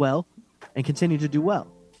 and he did well, and continued to do well.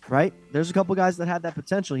 Right? There's a couple guys that had that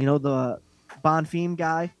potential. The Bonfim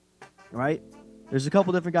guy, right? There's a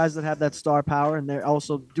couple different guys that have that star power, and they're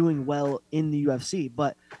also doing well in the UFC.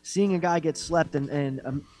 But seeing a guy get slept in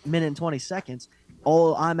a minute and 20 seconds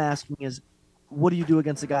All I'm asking is, what do you do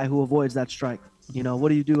against a guy who avoids that strike? What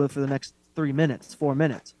do you do for the next 3 minutes, 4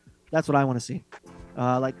 minutes? That's what I want to see.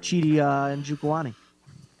 Like Chidi and Jukwani,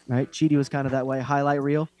 right? Chidi was kind of that way. Highlight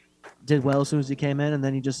reel, did well as soon as he came in, and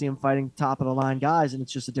then you just see him fighting top of the line guys, and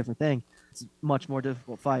it's just a different thing. It's a much more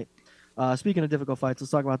difficult fight. Speaking of difficult fights,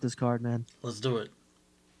 let's talk about this card, man. Let's do it.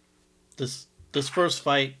 This first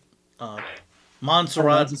fight,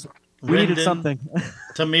 Montserrat, we needed Rendon, something.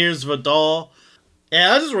 Tamir's Vidal.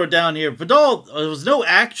 And I just wrote down here, Vidal, there was no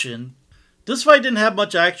action. This fight didn't have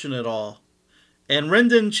much action at all. And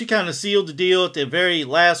Rendon, she kind of sealed the deal at the very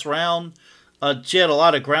last round. She had a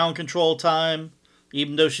lot of ground control time,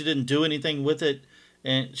 even though she didn't do anything with it.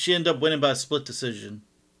 And she ended up winning by a split decision.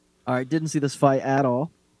 All right, didn't see this fight at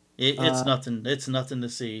all. It's nothing. It's nothing to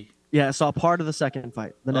see. Yeah, I saw part of the second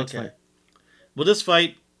fight, the next fight. Well, this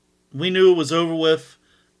fight, we knew it was over with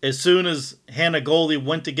as soon as Hannah Goldie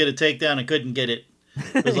went to get a takedown and couldn't get it.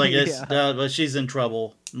 It was like, but she's in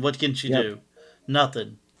trouble. What can she do?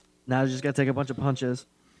 Nothing. Now she's got to take a bunch of punches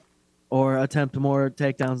or attempt more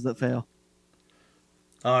takedowns that fail.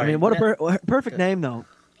 All right. I mean, what a perfect name, though.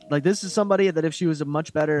 Like, this is somebody that if she was a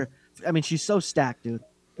much better... I mean, she's so stacked, dude.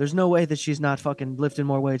 There's no way that she's not fucking lifting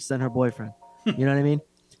more weights than her boyfriend. You know what I mean?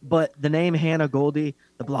 But the name Hannah Goldie,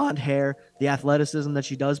 the blonde hair, the athleticism that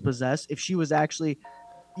she does possess, if she was actually...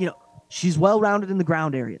 she's well-rounded in the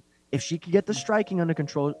ground area. If she could get the striking under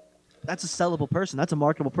control, that's a sellable person. That's a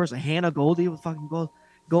marketable person. Hannah Goldie with fucking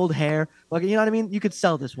gold hair. Like, you know what I mean? You could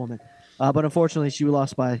sell this woman. But unfortunately, she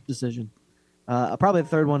lost by decision. Probably the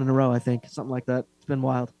third one in a row, I think. Something like that. It's been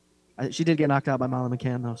wild. She did get knocked out by Molly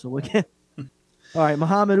McCann, though, so we can't. All right,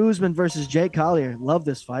 Muhammad Usman versus Jake Collier. Love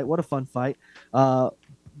this fight. What a fun fight.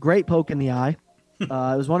 Great poke in the eye. It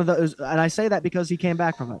was one of those, and I say that because he came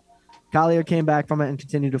back from it. Collier came back from it and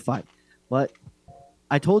continued to fight. But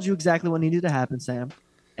I told you exactly what needed to happen, Sam,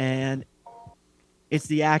 and it's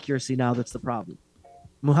the accuracy now that's the problem.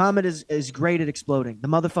 Muhammad is great at exploding. The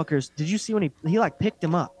motherfuckers, did you see when he like picked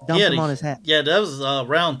him up, dumped him on his head? Yeah, that was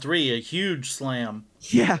round 3, a huge slam.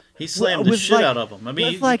 Yeah. He slammed the shit out of him. I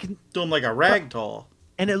mean, he's doing like a rag doll.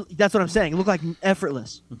 And that's what I'm saying. It looked like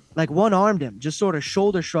effortless. Like one-armed him, just sort of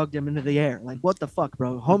shoulder shrugged him into the air. Like, what the fuck,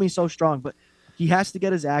 bro? Homie's so strong, but he has to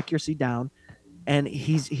get his accuracy down, and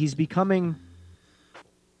he's becoming...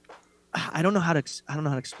 I don't know how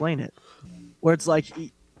to explain it. Where it's like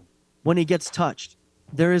when he gets touched,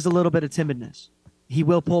 there is a little bit of timidness. He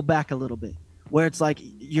will pull back a little bit. Where it's like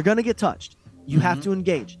you're gonna get touched. You have to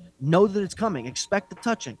engage. Know that it's coming. Expect the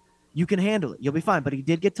touching. You can handle it. You'll be fine. But he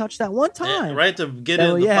did get touched that one time. Yeah, right at the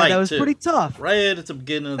beginning of the fight. That was pretty tough. Right at the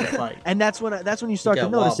beginning of the fight. And that's when you start to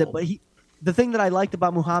notice it. But the thing that I liked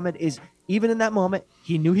about Muhammad is even in that moment,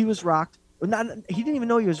 he knew he was rocked. He didn't even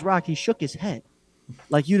know he was rocked. He shook his head.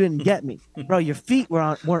 Like, you didn't get me. Bro, your feet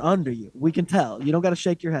were under you. We can tell. You don't got to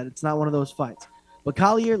shake your head. It's not one of those fights. But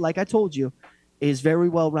Collier, like I told you, is very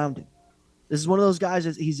well-rounded. This is one of those guys,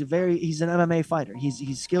 he's an MMA fighter.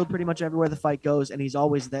 He's skilled pretty much everywhere the fight goes, and he's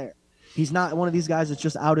always there. He's not one of these guys that's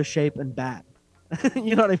just out of shape and bad.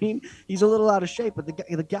 You know what I mean? He's a little out of shape, but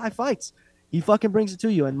the guy fights. He fucking brings it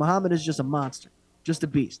to you, and Muhammad is just a monster. Just a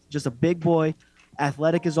beast. Just a big boy.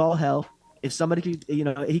 Athletic as all hell. If somebody could,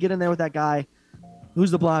 he get in there with that guy.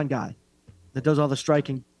 Who's the blonde guy that does all the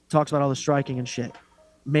striking, talks about all the striking and shit?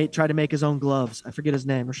 Try to make his own gloves. I forget his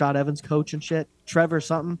name. Rashad Evans, coach and shit. Trevor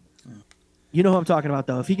something. You know who I'm talking about,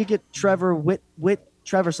 though. If he could get Trevor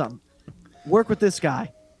Trevor something, work with this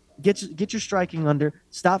guy. Get your striking under.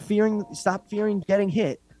 Stop fearing getting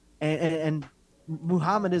hit. And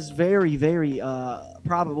Muhammad is very, very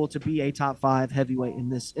probable to be a top 5 heavyweight in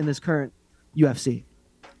this current UFC.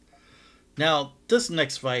 Now, this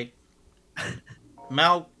next fight.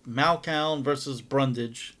 Malkoun versus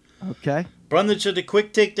Brundage. Okay. Brundage had a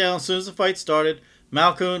quick takedown as soon as the fight started.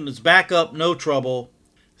 Malkoun is back up, no trouble.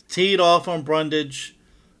 Teed off on Brundage.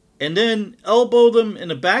 And then elbowed him in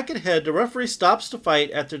the back of the head. The referee stops the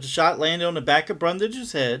fight after the shot landed on the back of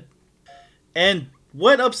Brundage's head. And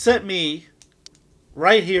what upset me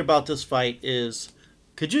right here about this fight is,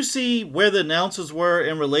 could you see where the announcers were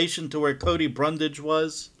in relation to where Cody Brundage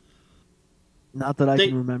was? Not that I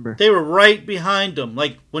can remember. They were right behind him.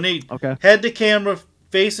 Like, when they had the camera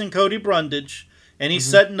facing Cody Brundage, and he's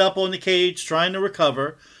setting up on the cage, trying to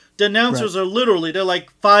recover, the announcers are they're like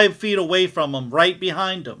 5 feet away from him, right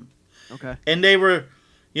behind him. Okay. And they were,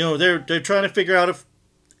 they're trying to figure out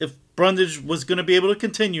if Brundage was going to be able to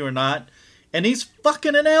continue or not. And these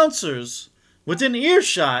fucking announcers, within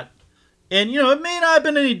earshot, and, it may not have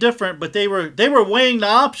been any different, but they were weighing the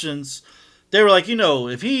options. They were like,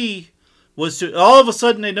 if he... was to all of a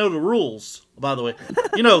sudden they know the rules. by the way.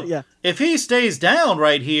 Yeah. If he stays down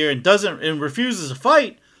right here and refuses to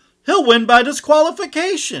fight, he'll win by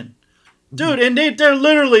disqualification. Dude, and they're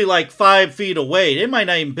literally like 5 feet away. They might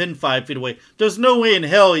not even been 5 feet away. There's no way in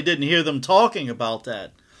hell he didn't hear them talking about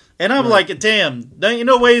that. And I'm like, damn, there ain't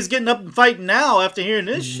no way he's getting up and fighting now after hearing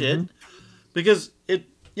this shit. Because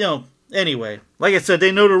anyway, like I said,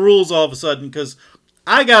 they know the rules all of a sudden. Because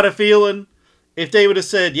I got a feeling if they would have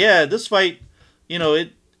said, yeah, this fight,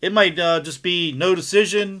 it might just be no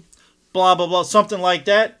decision, blah, blah, blah, something like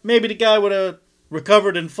that. Maybe the guy would have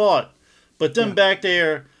recovered and fought. But them back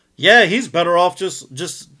there, yeah, he's better off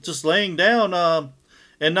just laying down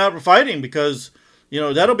and not fighting because,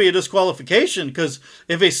 that'll be a disqualification. Because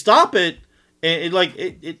if they stop it,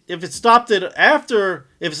 if it stopped it after,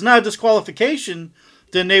 if it's not a disqualification,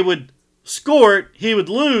 then they would score it, he would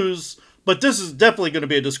lose. But this is definitely going to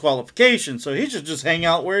be a disqualification, so he should just hang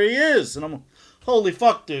out where he is. And I'm, holy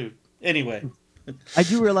fuck, dude. Anyway. I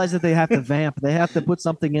do realize that they have to vamp. They have to put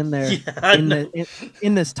something in there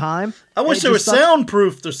in this time. I wish there was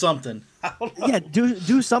soundproofed or something. Yeah,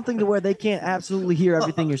 do something to where they can't absolutely hear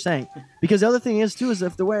everything you're saying. Because the other thing is, too, is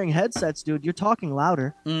if they're wearing headsets, dude, you're talking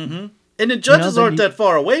louder. Mm-hmm. And the judges aren't that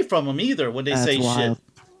far away from them either when they say wild. shit.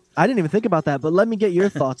 I didn't even think about that, but let me get your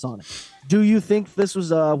thoughts on it. Do you think this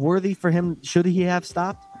was worthy for him? Should he have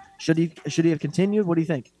stopped? Should he have continued? What do you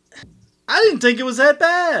think? I didn't think it was that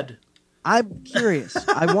bad. I'm curious.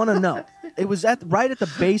 I want to know. It was right at the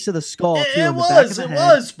base of the skull. It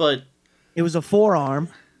was, but it was a forearm.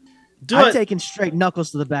 I'm taking straight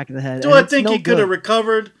knuckles to the back of the head. Do I think he could have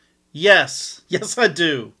recovered? Yes, I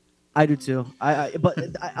do. I do too. But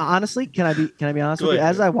honestly, can I be honest with you?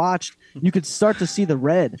 As I watched, you could start to see the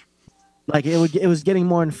red, like it was getting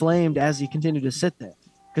more inflamed as he continued to sit there.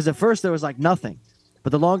 Because at first there was like nothing,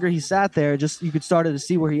 but the longer he sat there, you could start to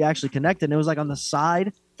see where he actually connected. And it was like on the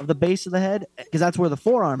side of the base of the head, because that's where the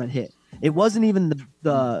forearm had hit. It wasn't even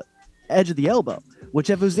the edge of the elbow. Which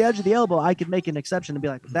if it was the edge of the elbow, I could make an exception and be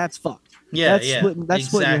like, that's fucked. Yeah, that's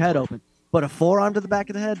splitting your head open. But a forearm to the back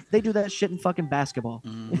of the head, they do that shit in fucking basketball.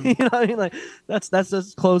 Mm-hmm. You know what I mean? Like that's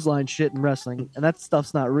just clothesline shit in wrestling, and that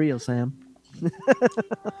stuff's not real, Sam.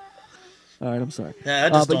 All right, I'm sorry. Yeah, I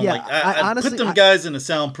just don't like. I honestly, put them guys in a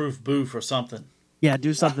soundproof booth or something. Yeah,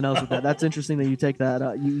 do something else with that. That's interesting that you take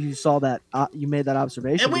that. You saw that. You made that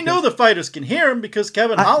observation. And we know the fighters can hear him because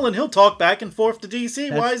Kevin Holland, he'll talk back and forth to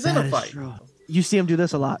DC while he's in a fight. True. You see him do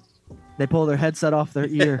this a lot. They pull their headset off their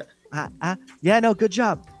ear. Yeah, no, good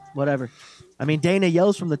job. Whatever. I mean, Dana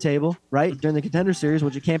yells from the table, right, during the Contender Series,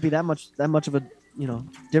 which it can't be that much of a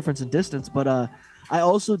difference in distance. But I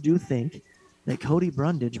also do think that Cody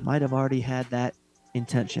Brundage might have already had that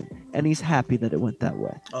intention, and he's happy that it went that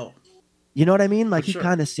way. Oh, you know what I mean? Like he sure.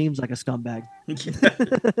 kind of seems like a scumbag.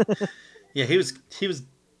 Yeah, he was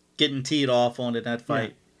getting teed off on in that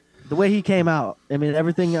fight. Yeah. The way he came out, I mean,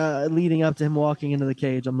 everything leading up to him walking into the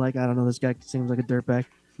cage, I'm like, I don't know, this guy seems like a dirtbag.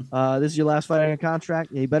 This is your last fight on your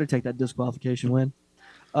contract. Yeah, you better take that disqualification win.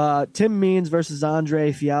 Tim Means versus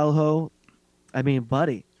Andre Fialho. I mean,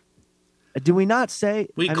 buddy, do we not say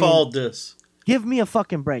we called this? Give me a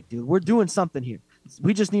fucking break, dude. We're doing something here.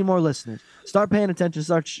 We just need more listeners. Start paying attention.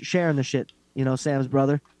 Start sharing the shit. Sam's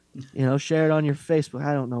brother. Share it on your Facebook.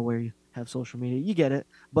 I don't know where you have social media. You get it.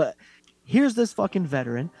 But here's this fucking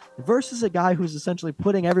veteran versus a guy who's essentially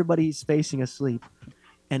putting everybody he's facing asleep,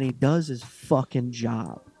 and he does his fucking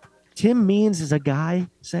job. Tim Means is a guy,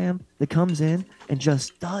 Sam, that comes in and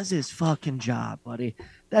just does his fucking job, buddy.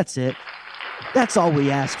 That's it. That's all we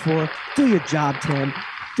ask for. Do your job, Tim.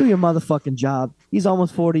 Do your motherfucking job. He's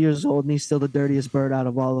almost 40 years old, and he's still the dirtiest bird out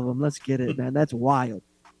of all of them. Let's get it, man. That's wild.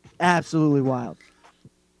 Absolutely wild.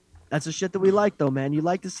 That's the shit that we like, though, man. You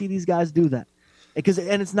like to see these guys do that.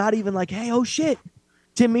 And it's not even like, hey, oh, shit,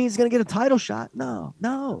 Tim Means is going to get a title shot.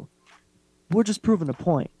 No. We're just proving a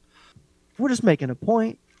point. We're just making a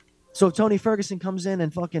point. So if Tony Ferguson comes in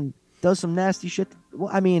and fucking does some nasty shit, well,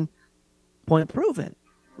 I mean, point proven,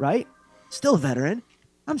 right? Still a veteran.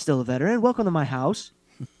 I'm still a veteran. Welcome to my house.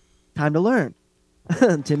 Time to learn.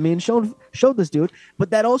 Tim Means showed this dude,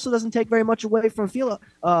 but that also doesn't take very much away from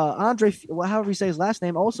Andre, however you say his last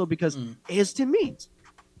name, also because it's Tim Means.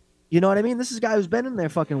 You know what I mean? This is a guy who's been in there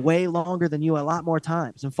fucking way longer than you a lot more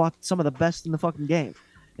times and fought some of the best in the fucking game.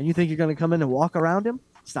 And you think you're going to come in and walk around him?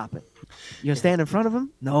 Stop it. You going to stand in front of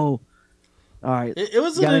him? No. All right. It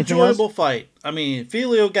was an enjoyable fight. I mean,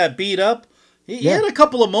 Filio got beat up. He had a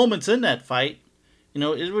couple of moments in that fight.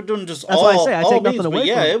 We're doing just That's why I say I take nothing away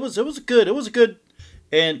from it. It was good. It was good.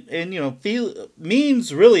 And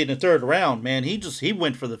Means really in the third round, man, he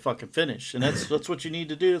went for the fucking finish. And that's what you need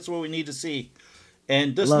to do. That's what we need to see.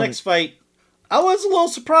 And this next fight, I was a little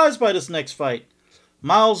surprised by this next fight.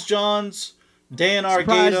 Miles Johns, Dan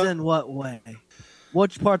Surprised Argata. in what way?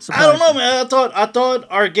 Which part I don't surprised know, you? man. I thought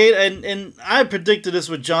Argata, and I predicted this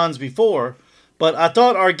with Johns before, but I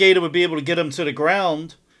thought Argata would be able to get him to the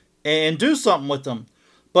ground and do something with him.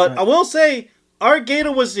 But Right. I will say,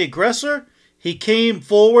 Argata was the aggressor. He came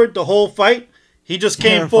forward the whole fight. He just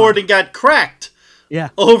came Terrifying. forward and got cracked Yeah.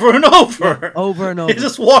 over and over. Over and He over.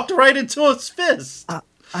 just walked right into his fist.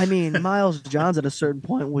 I mean, Miles Johns at a certain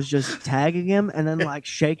point was just tagging him and then like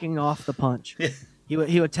shaking off the punch. He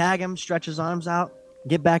would tag him, stretch his arms out,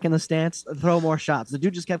 get back in the stance, throw more shots. The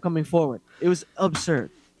dude just kept coming forward. It was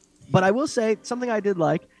absurd. But I will say something I did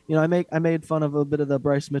like. You know, I made fun of a bit of the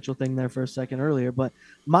Bryce Mitchell thing there for a second earlier, but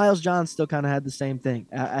Miles Johns still kind of had the same thing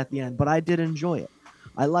at the end. But I did enjoy it.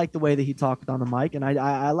 I like the way that he talked on the mic, and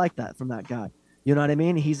I like that from that guy. You know what I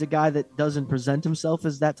mean? He's a guy that doesn't present himself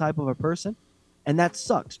as that type of a person. And that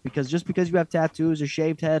sucks because just because you have tattoos, a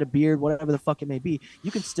shaved head, a beard, whatever the fuck it may be, you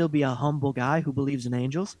can still be a humble guy who believes in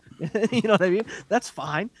angels. You know what I mean? That's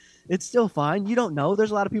fine. It's still fine. You don't know. There's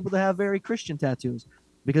a lot of people that have very Christian tattoos.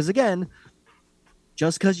 Because again,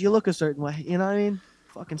 just because you look a certain way, you know what I mean?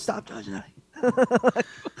 Fucking stop judging that.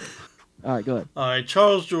 All right, go ahead. All right,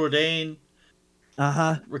 Charles Jourdain,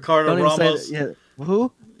 Ricardo Don't even say Ramos. that. Yeah.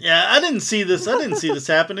 Who? Yeah, I didn't see this. I didn't see this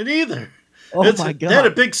happening either. Oh my god! They had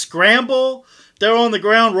a big scramble. They're on the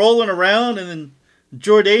ground rolling around, and then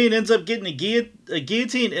Jourdain ends up getting a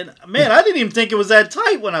guillotine. And man, I didn't even think it was that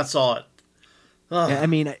tight when I saw it. Ugh. Yeah, I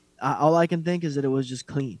mean, all I can think is that it was just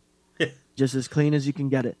clean, just as clean as you can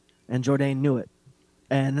get it. And Jourdain knew it.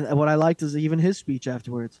 And what I liked is even his speech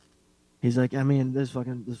afterwards. He's like, I mean, this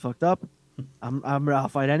fucked up. I'll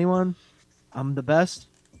fight anyone. I'm the best.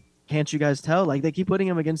 Can't you guys tell? Like they keep putting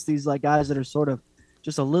him against these like guys that are sort of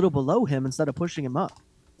just a little below him instead of pushing him up.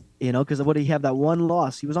 You know, because what did he have that one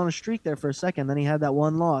loss? He was on a streak there for a second, then he had that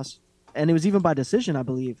one loss, and it was even by decision, I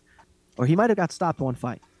believe, or he might have got stopped one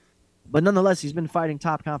fight. But nonetheless, he's been fighting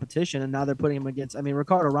top competition, and now they're putting him against. I mean,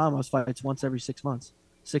 Ricardo Ramos fights once every 6 months,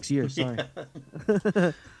 6 years. Sorry,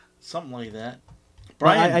 Something like that.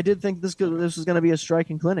 Brian, I did think this was going to be a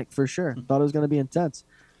striking clinic for sure. Thought it was going to be intense,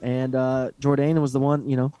 and Jourdain was the one,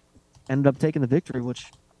 you know, ended up taking the victory, which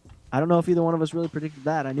I don't know if either one of us really predicted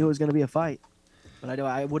that. I knew it was going to be a fight. But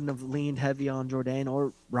I wouldn't have leaned heavy on Jourdain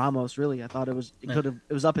or Ramos, really. I thought it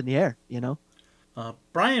was up in the air, you know?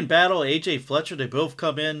 Brian Battle, AJ Fletcher, they both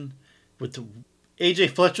come in with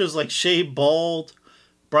AJ Fletcher's like shaved bald.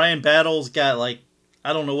 Brian Battle's got like,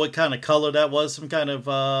 I don't know what kind of color that was, some kind of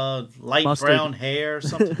light Mustard. brown hair or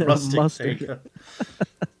something. Rustic. Mustard. There you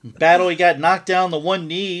go. Battle, he got knocked down the one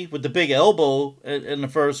knee with the big elbow in the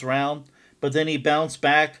first round, but then he bounced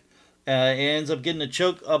back, ends up getting a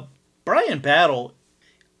choke. Brian Battle,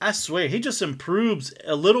 I swear, he just improves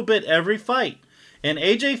a little bit every fight. And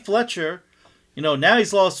AJ Fletcher, you know, now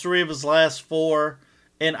he's lost 3 of his last 4.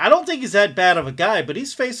 And I don't think he's that bad of a guy, but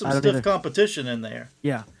he's faced some stiff competition in there.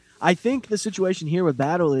 Yeah. I think the situation here with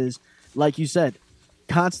Battle is, like you said,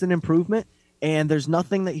 constant improvement, and there's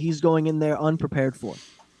nothing that he's going in there unprepared for.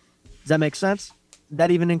 Does that make sense? That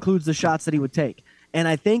even includes the shots that he would take. And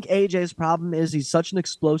I think AJ's problem is he's such an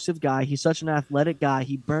explosive guy. He's such an athletic guy.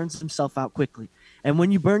 He burns himself out quickly. And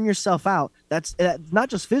when you burn yourself out, that's not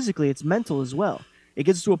just physically, it's mental as well. It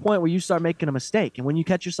gets to a point where you start making a mistake. And when you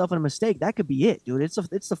catch yourself in a mistake, that could be it, dude.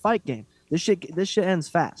 It's a fight game. This shit ends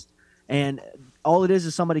fast. And all it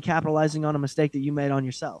is somebody capitalizing on a mistake that you made on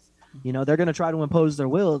yourself. You know, they're going to try to impose their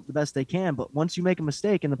will the best they can. But once you make a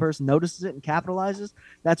mistake and the person notices it and capitalizes,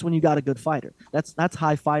 that's when you got a good fighter. That's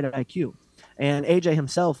high fight IQ. And AJ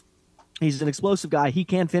himself, he's an explosive guy. He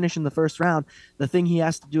can finish in the first round. The thing he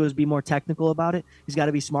has to do is be more technical about it. He's got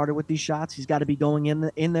to be smarter with these shots. He's got to be going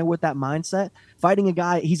in there with that mindset. Fighting a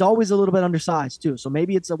guy, he's always a little bit undersized too. So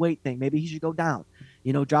maybe it's a weight thing. Maybe he should go down.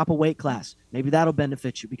 You know, drop a weight class. Maybe that'll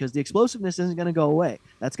benefit you because the explosiveness isn't going to go away.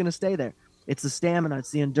 That's going to stay there. It's the stamina, it's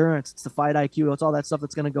the endurance, it's the fight IQ, it's all that stuff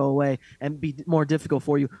that's going to go away and be more difficult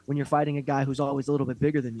for you when you're fighting a guy who's always a little bit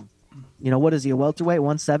bigger than you. You know, what is he, a welterweight,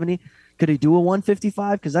 170? Could he do a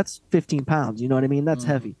 155? Because that's 15 pounds, you know what I mean? That's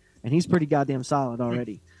heavy. And he's pretty goddamn solid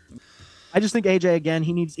already. I just think AJ, again,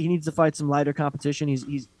 he needs to fight some lighter competition.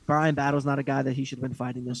 He's Brian Battle's not a guy that he should have been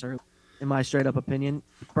fighting this early, in my straight up opinion.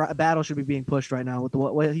 Battle should be being pushed right now with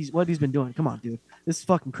what he's been doing. Come on, dude. This is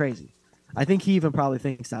fucking crazy. I think he even probably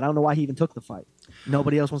thinks that. I don't know why he even took the fight.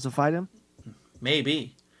 Nobody else wants to fight him?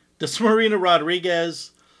 Maybe. This Marina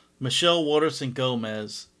Rodriguez, Michelle Waterson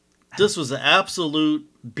Gomez. This was an absolute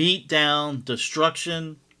beatdown,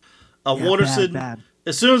 destruction. Waterson, bad.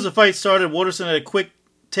 As soon as the fight started, Waterson had a quick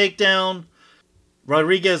takedown.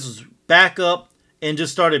 Rodriguez was back up and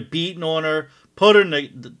just started beating on her. put her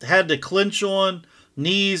in had the clinch on,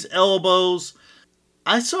 knees, elbows.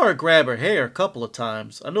 I saw her grab her hair a couple of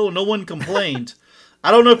times. I know no one complained. I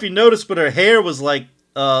don't know if you noticed, but her hair was like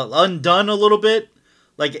undone a little bit.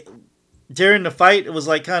 Like during the fight, it was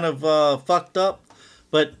like kind of fucked up.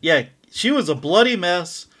 But yeah, she was a bloody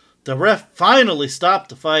mess. The ref finally stopped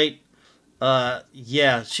the fight.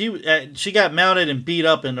 Yeah, she got mounted and beat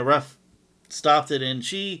up, and the ref stopped it. And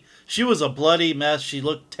she was a bloody mess. She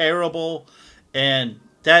looked terrible, and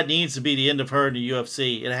that needs to be the end of her in the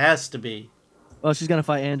UFC. It has to be. Well, she's gonna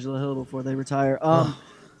fight Angela Hill before they retire.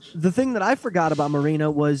 The thing that I forgot about Marina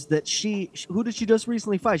was that who did she just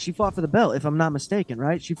recently fight? She fought for the belt, if I'm not mistaken,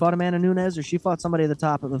 right? She fought Amanda Nunes, or she fought somebody at the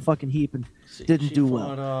top of the fucking heap and didn't do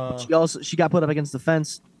well. She got put up against the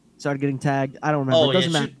fence, started getting tagged. I don't remember. Oh, it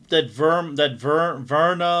doesn't matter.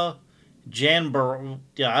 Verna Janbar.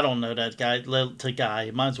 Yeah, I don't know that guy.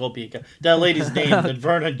 It might as well be a guy. That lady's name, the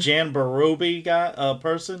Verna Janbarobi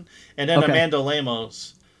person, and then Amanda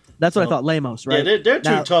Lemos. That's what I thought. Lemos, right? Yeah, they're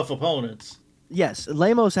two tough opponents. Yes,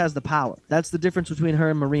 Lemos has the power. That's the difference between her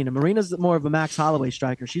and Marina. Marina's more of a Max Holloway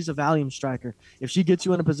striker. She's a Valium striker. If she gets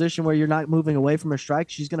you in a position where you're not moving away from her strike,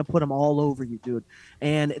 she's going to put them all over you, dude.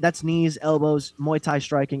 And that's knees, elbows, Muay Thai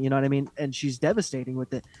striking, you know what I mean? And she's devastating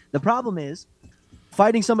with it. The problem is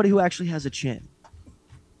fighting somebody who actually has a chin,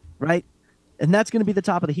 right? And that's going to be the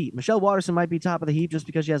top of the heap. Michelle Waterson might be top of the heap just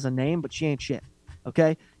because she has a name, but she ain't shit.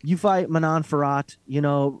 Okay, you fight Manon Farrat,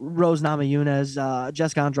 Rose Namajunas,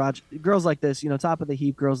 Jessica Andrade, girls like this, top of the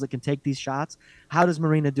heap girls that can take these shots. How does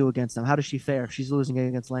Marina do against them? How does she fare if she's losing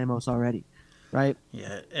against Lemos already, right?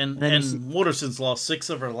 Yeah, and Waterson's lost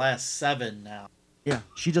 6 of her last 7 now. Yeah,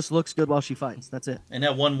 she just looks good while she fights. That's it. And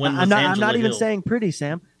that one win was I'm Angela not even Hill. saying pretty,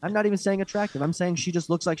 Sam. I'm not even saying attractive. I'm saying she just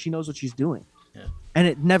looks like she knows what she's doing. Yeah. And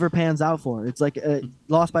it never pans out for her. It's like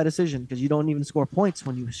lost by decision because you don't even score points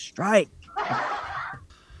when you strike.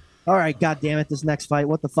 All right, God damn it! This next fight,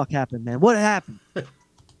 what the fuck happened, man? What happened? Dan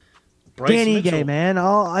Ige, man.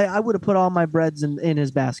 I would have put all my breads in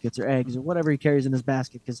his baskets or eggs or whatever he carries in his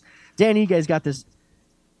basket because Dan Ige's got this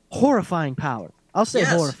horrifying power. I'll say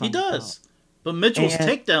horrifying. He does. Power. But Mitchell's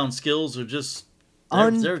takedown skills are just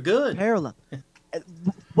they're good. Parallel.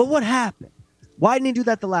 But what happened? Why didn't he do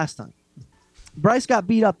that the last time? Bryce got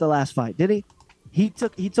beat up the last fight, did he? He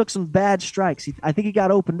took some bad strikes. I think he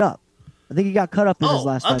got opened up. I think he got cut up in his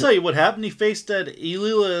last fight. I'll tell you what happened. He faced that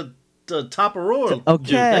Elila Taparoro.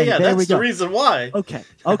 Okay, yeah, that's the reason why. Okay.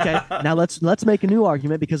 Now let's make a new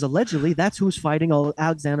argument because allegedly that's who's fighting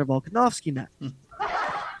Alexander Volkanovski now.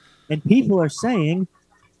 And people are saying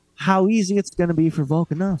how easy it's going to be for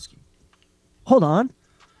Volkanovski. Hold on.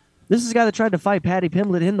 This is a guy that tried to fight Paddy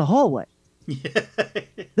Pimblett in the hallway. Yeah.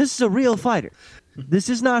 This is a real fighter. This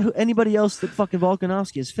is not anybody else that fucking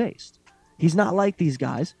Volkanovski has faced. He's not like these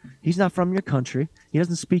guys. He's not from your country. He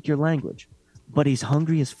doesn't speak your language. But he's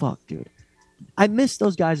hungry as fuck, dude. I miss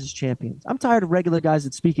those guys as champions. I'm tired of regular guys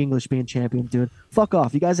that speak English being champions, dude. Fuck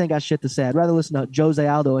off. You guys ain't got shit to say. I'd rather listen to Jose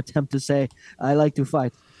Aldo attempt to say, I like to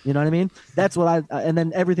fight. You know what I mean? That's what and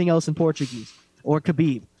then everything else in Portuguese. Or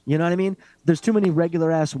Khabib. You know what I mean? There's too many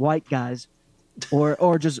regular-ass white guys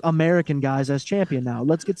or just American guys as champion now.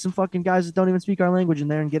 Let's get some fucking guys that don't even speak our language in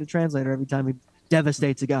there and get a translator every time he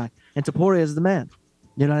devastates a guy. And Topuria is the man.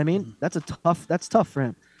 You know what I mean? That's tough for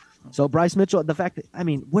him. So Bryce Mitchell, the fact that,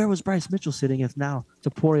 where was Bryce Mitchell sitting if now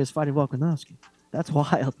Topuria is fighting Volkanovski? That's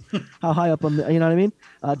wild. How high up on the, you know what I mean?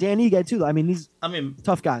 Dan Ige too. These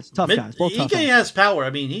tough guys. Both tough guys. Ige has power.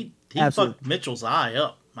 He fucked Mitchell's eye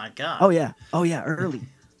up. My God. Oh yeah.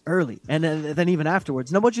 Early. And then even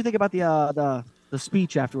afterwards. Now, what'd you think about the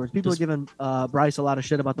speech afterwards? People are giving Bryce a lot of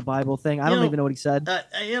shit about the Bible thing. I don't even know what he said.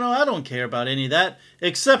 I don't care about any of that,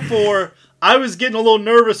 except for I was getting a little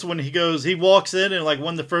nervous when he walks in and one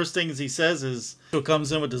of the first things he says is, he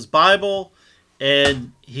comes in with his Bible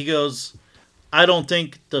and he goes, I don't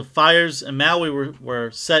think the fires in Maui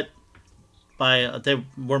were set they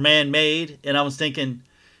were man-made. And I was thinking,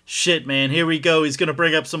 shit, man, here we go. He's going to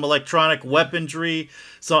bring up some electronic weaponry,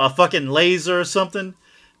 a fucking laser or something.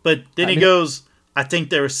 But then he goes, I think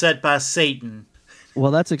they were set by Satan.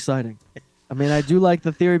 Well, that's exciting. I do like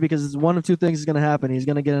the theory because it's one of two things is going to happen. He's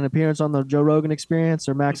going to get an appearance on the Joe Rogan Experience,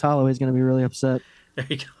 or Max Holloway is going to be really upset. There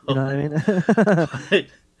you go. You know what I mean?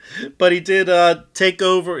 but he did take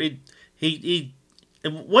over. He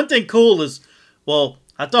one thing cool is,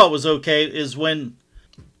 I thought was okay, is when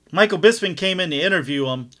Michael Bisping came in to interview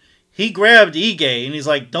him, he grabbed Ige and he's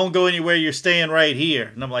like, don't go anywhere, you're staying right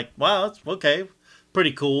here. And I'm like, wow, that's okay.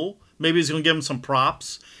 Pretty cool. Maybe he's going to give him some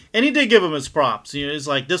props. And he did give him his props. He's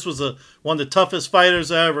like, this was one of the toughest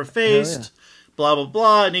fighters I ever faced. Yeah. Blah, blah,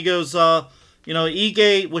 blah. And he goes,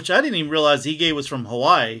 Ige, which I didn't even realize Ige was from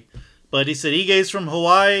Hawaii, but he said, Ige's from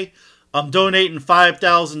Hawaii. I'm donating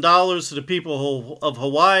 $5,000 to the people of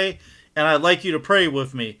Hawaii, and I'd like you to pray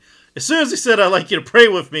with me. As soon as he said, I'd like you to pray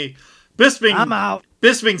with me, I'm out.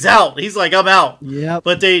 Bisping's out. He's like, I'm out. Yep.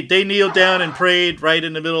 But they kneeled down and prayed right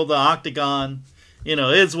in the middle of the octagon. It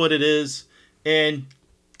is what it is. And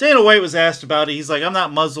Dana White was asked about it. He's like, I'm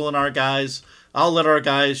not muzzling our guys. I'll let our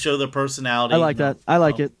guys show their personality. I like that. I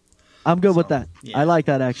like it. I'm good with that. Yeah. I like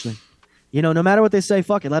that, actually. No matter what they say,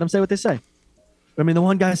 fuck it. Let them say what they say. I mean, the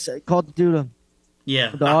one guy called the dude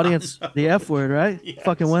the audience the F word, right? Yes.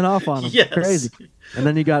 Fucking went off on him. Yes. Crazy. And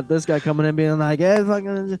then you got this guy coming in being like, hey,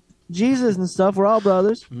 fucking Jesus and stuff. We're all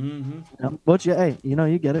brothers. Mm-hmm.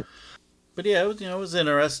 You get it. But yeah, it was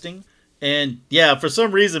interesting. And yeah, for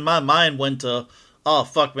some reason, my mind went to, oh,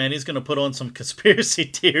 fuck, man, he's going to put on some conspiracy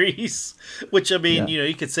theories. Which, I mean,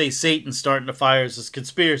 you could say Satan starting the fires is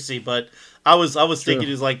conspiracy. But I was thinking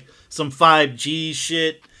it was like some 5G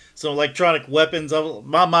shit, some electronic weapons.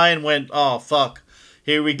 My mind went, oh, fuck.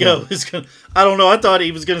 Here we go. Yeah. I don't know. I thought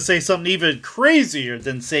he was going to say something even crazier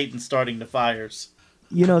than Satan starting the fires.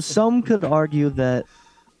 Some could argue that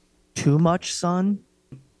too much sun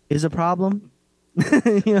is a problem.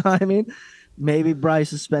 You know what I mean? Maybe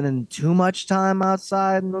Bryce is spending too much time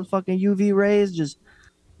outside in those fucking UV rays, just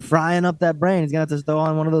frying up that brain. He's going to have to throw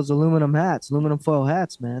on one of those aluminum foil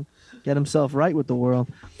hats, man. Get himself right with the world.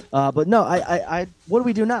 But no, what do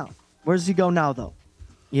we do now? Where does he go now, though?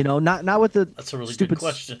 Not with the That's a really stupid, good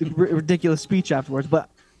question. ridiculous speech afterwards, but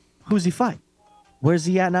who's he fight? Where's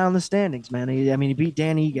he at now in the standings, man? He beat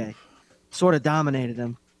Dan Ige. Sort of dominated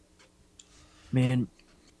him. Man,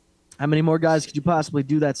 how many more guys could you possibly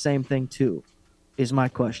do that same thing to, is my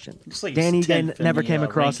question. Like Dan Ige never came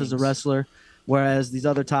across as a wrestler, whereas these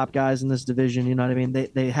other top guys in this division, you know what I mean?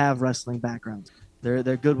 They have wrestling backgrounds. They're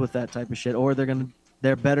good with that type of shit, or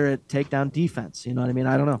they're better at takedown defense. You know what I mean?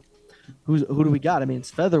 I don't know. Who do we got? I mean,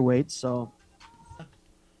 it's featherweight, so.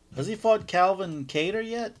 Has he fought Calvin Cater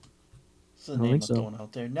yet? What's the name so. going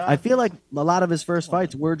out there? No, I feel like a lot of his first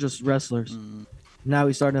fights were just wrestlers. Now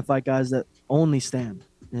he's starting to fight guys that only stand.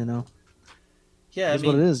 Yeah, that's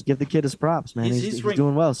what it is. Give the kid his props, man. He's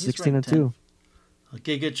doing well. 16-2.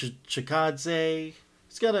 Giga Chikadze.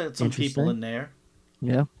 He's got some people in there.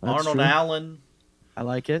 Yeah, Arnold true. Allen. I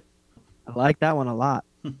like it. I like that one a lot.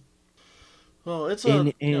 Well, it's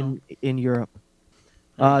in Europe.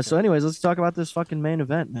 So, anyways, let's talk about this fucking main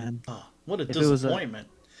event, man. Oh, what a disappointment!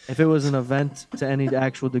 If it was an event to any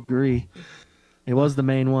actual degree, it was the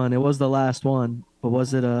main one. It was the last one. But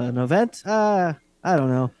was it an event? I don't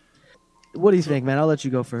know. What do you think, man? I'll let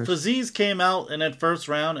you go first. Fiziev came out in that first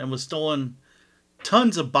round and was throwing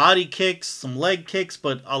tons of body kicks, some leg kicks,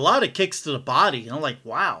 but a lot of kicks to the body. And I'm like,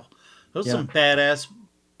 wow, those are some badass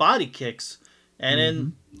body kicks. And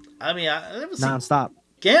then, I mean, it was nonstop.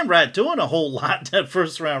 Gamrat doing a whole lot that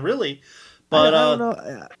first round, really. But I don't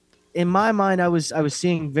know. In my mind, I was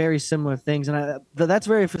seeing very similar things, and that's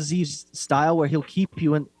very Fiziev's style, where he'll keep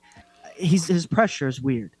you in. His pressure is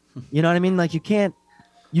weird. You know what I mean? Like,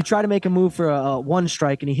 you try to make a move for a one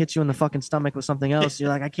strike, and he hits you in the fucking stomach with something else. You're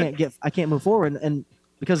like, I can't move forward. And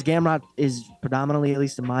because Gamrot is predominantly, at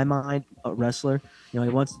least in my mind, a wrestler. He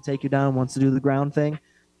wants to take you down, wants to do the ground thing,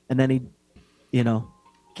 and then he,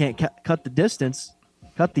 can't cut the distance,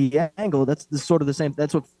 cut the angle. That's sort of the same.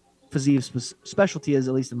 That's what Fiziev's specialty is,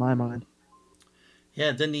 at least in my mind.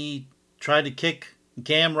 Yeah, then he tried to kick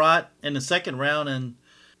Gamrot in the second round, and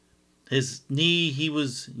his knee he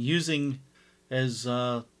was using as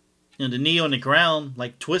the knee on the ground,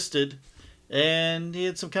 like twisted, and he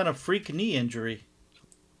had some kind of freak knee injury.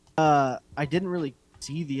 I didn't really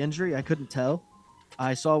see the injury. I couldn't tell.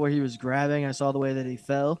 I saw where he was grabbing. I saw the way that he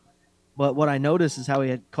fell. But what I noticed is how he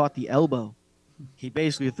had caught the elbow. He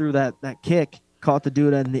basically threw that kick, caught the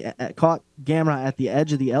dude caught Gamrot at the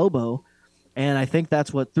edge of the elbow, and I think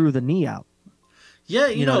that's what threw the knee out. Yeah,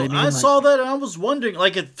 you know what I mean? Saw that and I was wondering,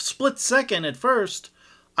 like, a split second at first,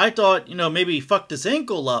 I thought, maybe he fucked his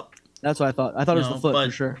ankle up. That's what I thought. I thought it was the foot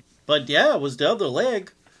for sure. But yeah, it was the other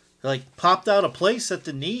leg. Like, popped out of place at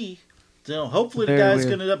the knee. Hopefully the guy's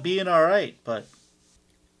going to end up being all right. But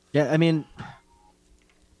yeah, I mean,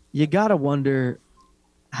 you got to wonder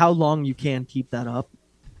how long you can keep that up.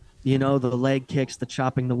 The leg kicks, the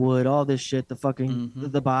chopping the wood, all this shit, the fucking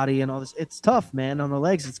the body and all this. It's tough, man, on the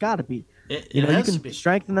legs. It's got to be. You can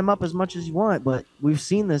strengthen them up as much as you want, but we've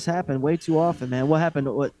seen this happen way too often, man. What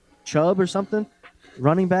happened? What, Chubb or something?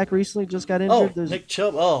 Running back recently just got injured. Nick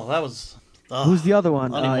Chubb. Oh, that was... who's the other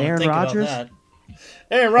one? Aaron Rodgers?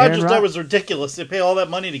 Aaron Rodgers, Aaron that Rod- was ridiculous. They pay all that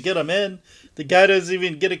money to get him in. The guy doesn't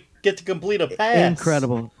even get to complete a pass.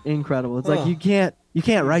 Incredible. It's like you can't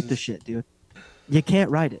write the shit, dude. You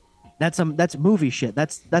can't write it. That's movie shit.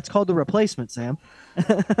 That's called The Replacement, Sam.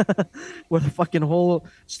 Where the fucking whole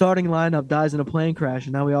starting lineup dies in a plane crash,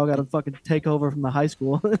 and now we all got to fucking take over from the high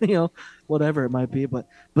school, whatever it might be. But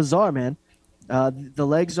bizarre, man. The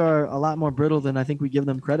legs are a lot more brittle than I think we give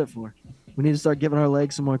them credit for. We need to start giving our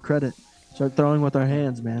legs some more credit. Start throwing with our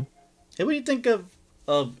hands, man. Hey, what do you think of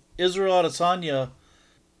Israel Adesanya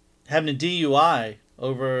having a DUI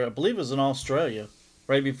over, I believe it was in Australia,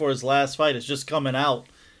 right before his last fight? It's just coming out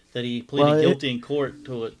that he pleaded guilty in court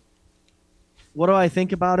to it. What do I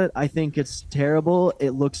think about it? I think it's terrible.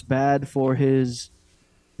 It looks bad for his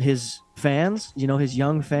fans, his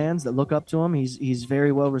young fans that look up to him. He's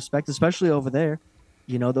very well respected, especially over there.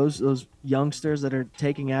 Those youngsters that are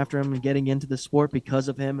taking after him and getting into the sport because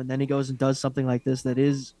of him, and then he goes and does something like this that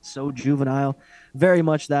is so juvenile, very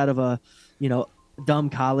much that of a, dumb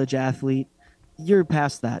college athlete. You're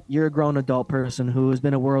past that. You're a grown adult person who has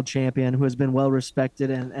been a world champion, who has been well respected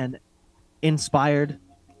and inspired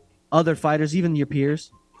other fighters, even your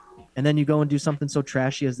peers. And then you go and do something so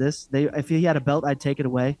trashy as this. If he had a belt, I'd take it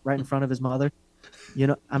away right in front of his mother.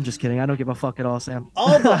 I'm just kidding. I don't give a fuck at all, Sam.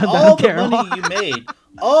 All the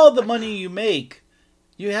money you make,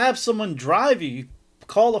 you have someone drive you. You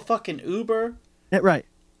call a fucking Uber. Right.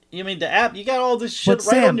 You mean the app? You got all this shit But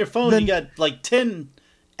right Sam, on your phone. You got like 10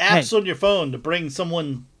 apps on your phone to bring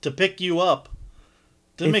someone to pick you up.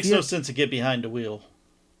 It makes no sense to get behind the wheel.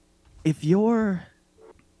 If your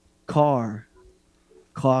car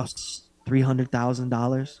costs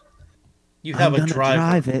 $300,000, you have a driver.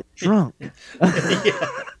 Drive it drunk. Yeah.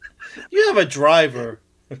 You have a driver.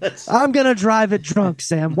 I'm gonna drive it drunk,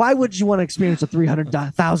 Sam. Why would you want to experience a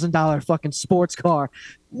 $300,000 fucking sports car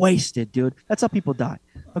wasted, dude? That's how people die.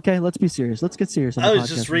 Okay, let's be serious. Let's get serious. I was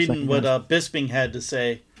just reading what Bisping had to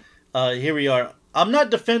say. Here we are. I'm not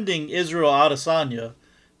defending Israel Adesanya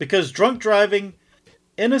because drunk driving,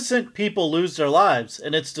 innocent people lose their lives,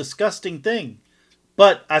 and it's a disgusting thing.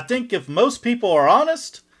 But I think if most people are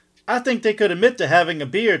honest, I think they could admit to having a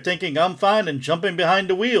beer, thinking I'm fine, and jumping behind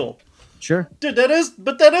the wheel. Sure. Dude, that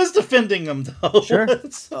is defending him, though. Sure.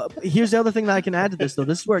 Here's the other thing that I can add to this, though.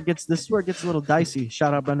 This is where it gets a little dicey.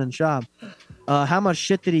 Shout out Brendan Schaub. How much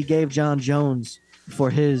shit did he gave John Jones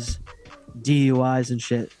for his DUIs and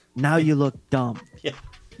shit? Now you look dumb. Yeah.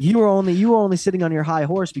 You were only sitting on your high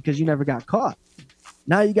horse because you never got caught.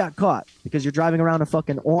 Now you got caught because you're driving around a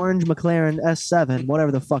fucking orange McLaren S7,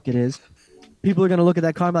 whatever the fuck it is. People are going to look at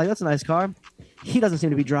that car and be like, that's a nice car. He doesn't seem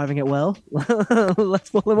to be driving it well. Let's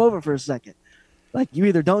pull him over for a second. Like, you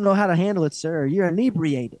either don't know how to handle it, sir, or you're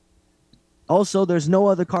inebriated. Also, there's no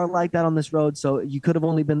other car like that on this road, so you could have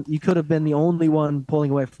been the only one pulling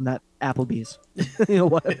away from that Applebee's.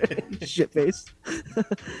 What? Shit face.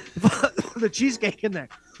 The cheesecake in there.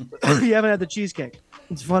 You haven't had the cheesecake.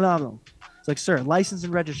 It's phenomenal. It's like, sir, license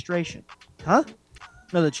and registration. Huh?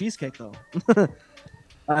 No, the cheesecake, though.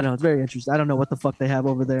 I don't know. It's very interesting. I don't know what the fuck they have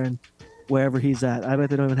over there and wherever he's at. I bet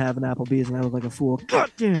they don't even have an Applebee's, and I look like a fool.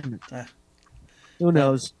 God damn it. Who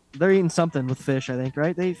knows? They're eating something with fish, I think,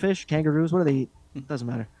 right? They eat fish, kangaroos. What do they eat? Doesn't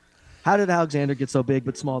matter. How did Alexander get so big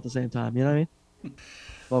but small at the same time? You know what I mean?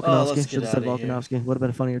 Volkanovski. Should have said Volkanovski. Would have been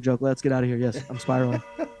a funnier joke. Let's get out of here. Yes, I'm spiraling.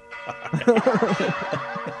 All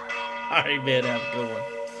right, man. Have a good one.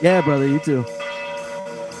 Yeah, brother. You too.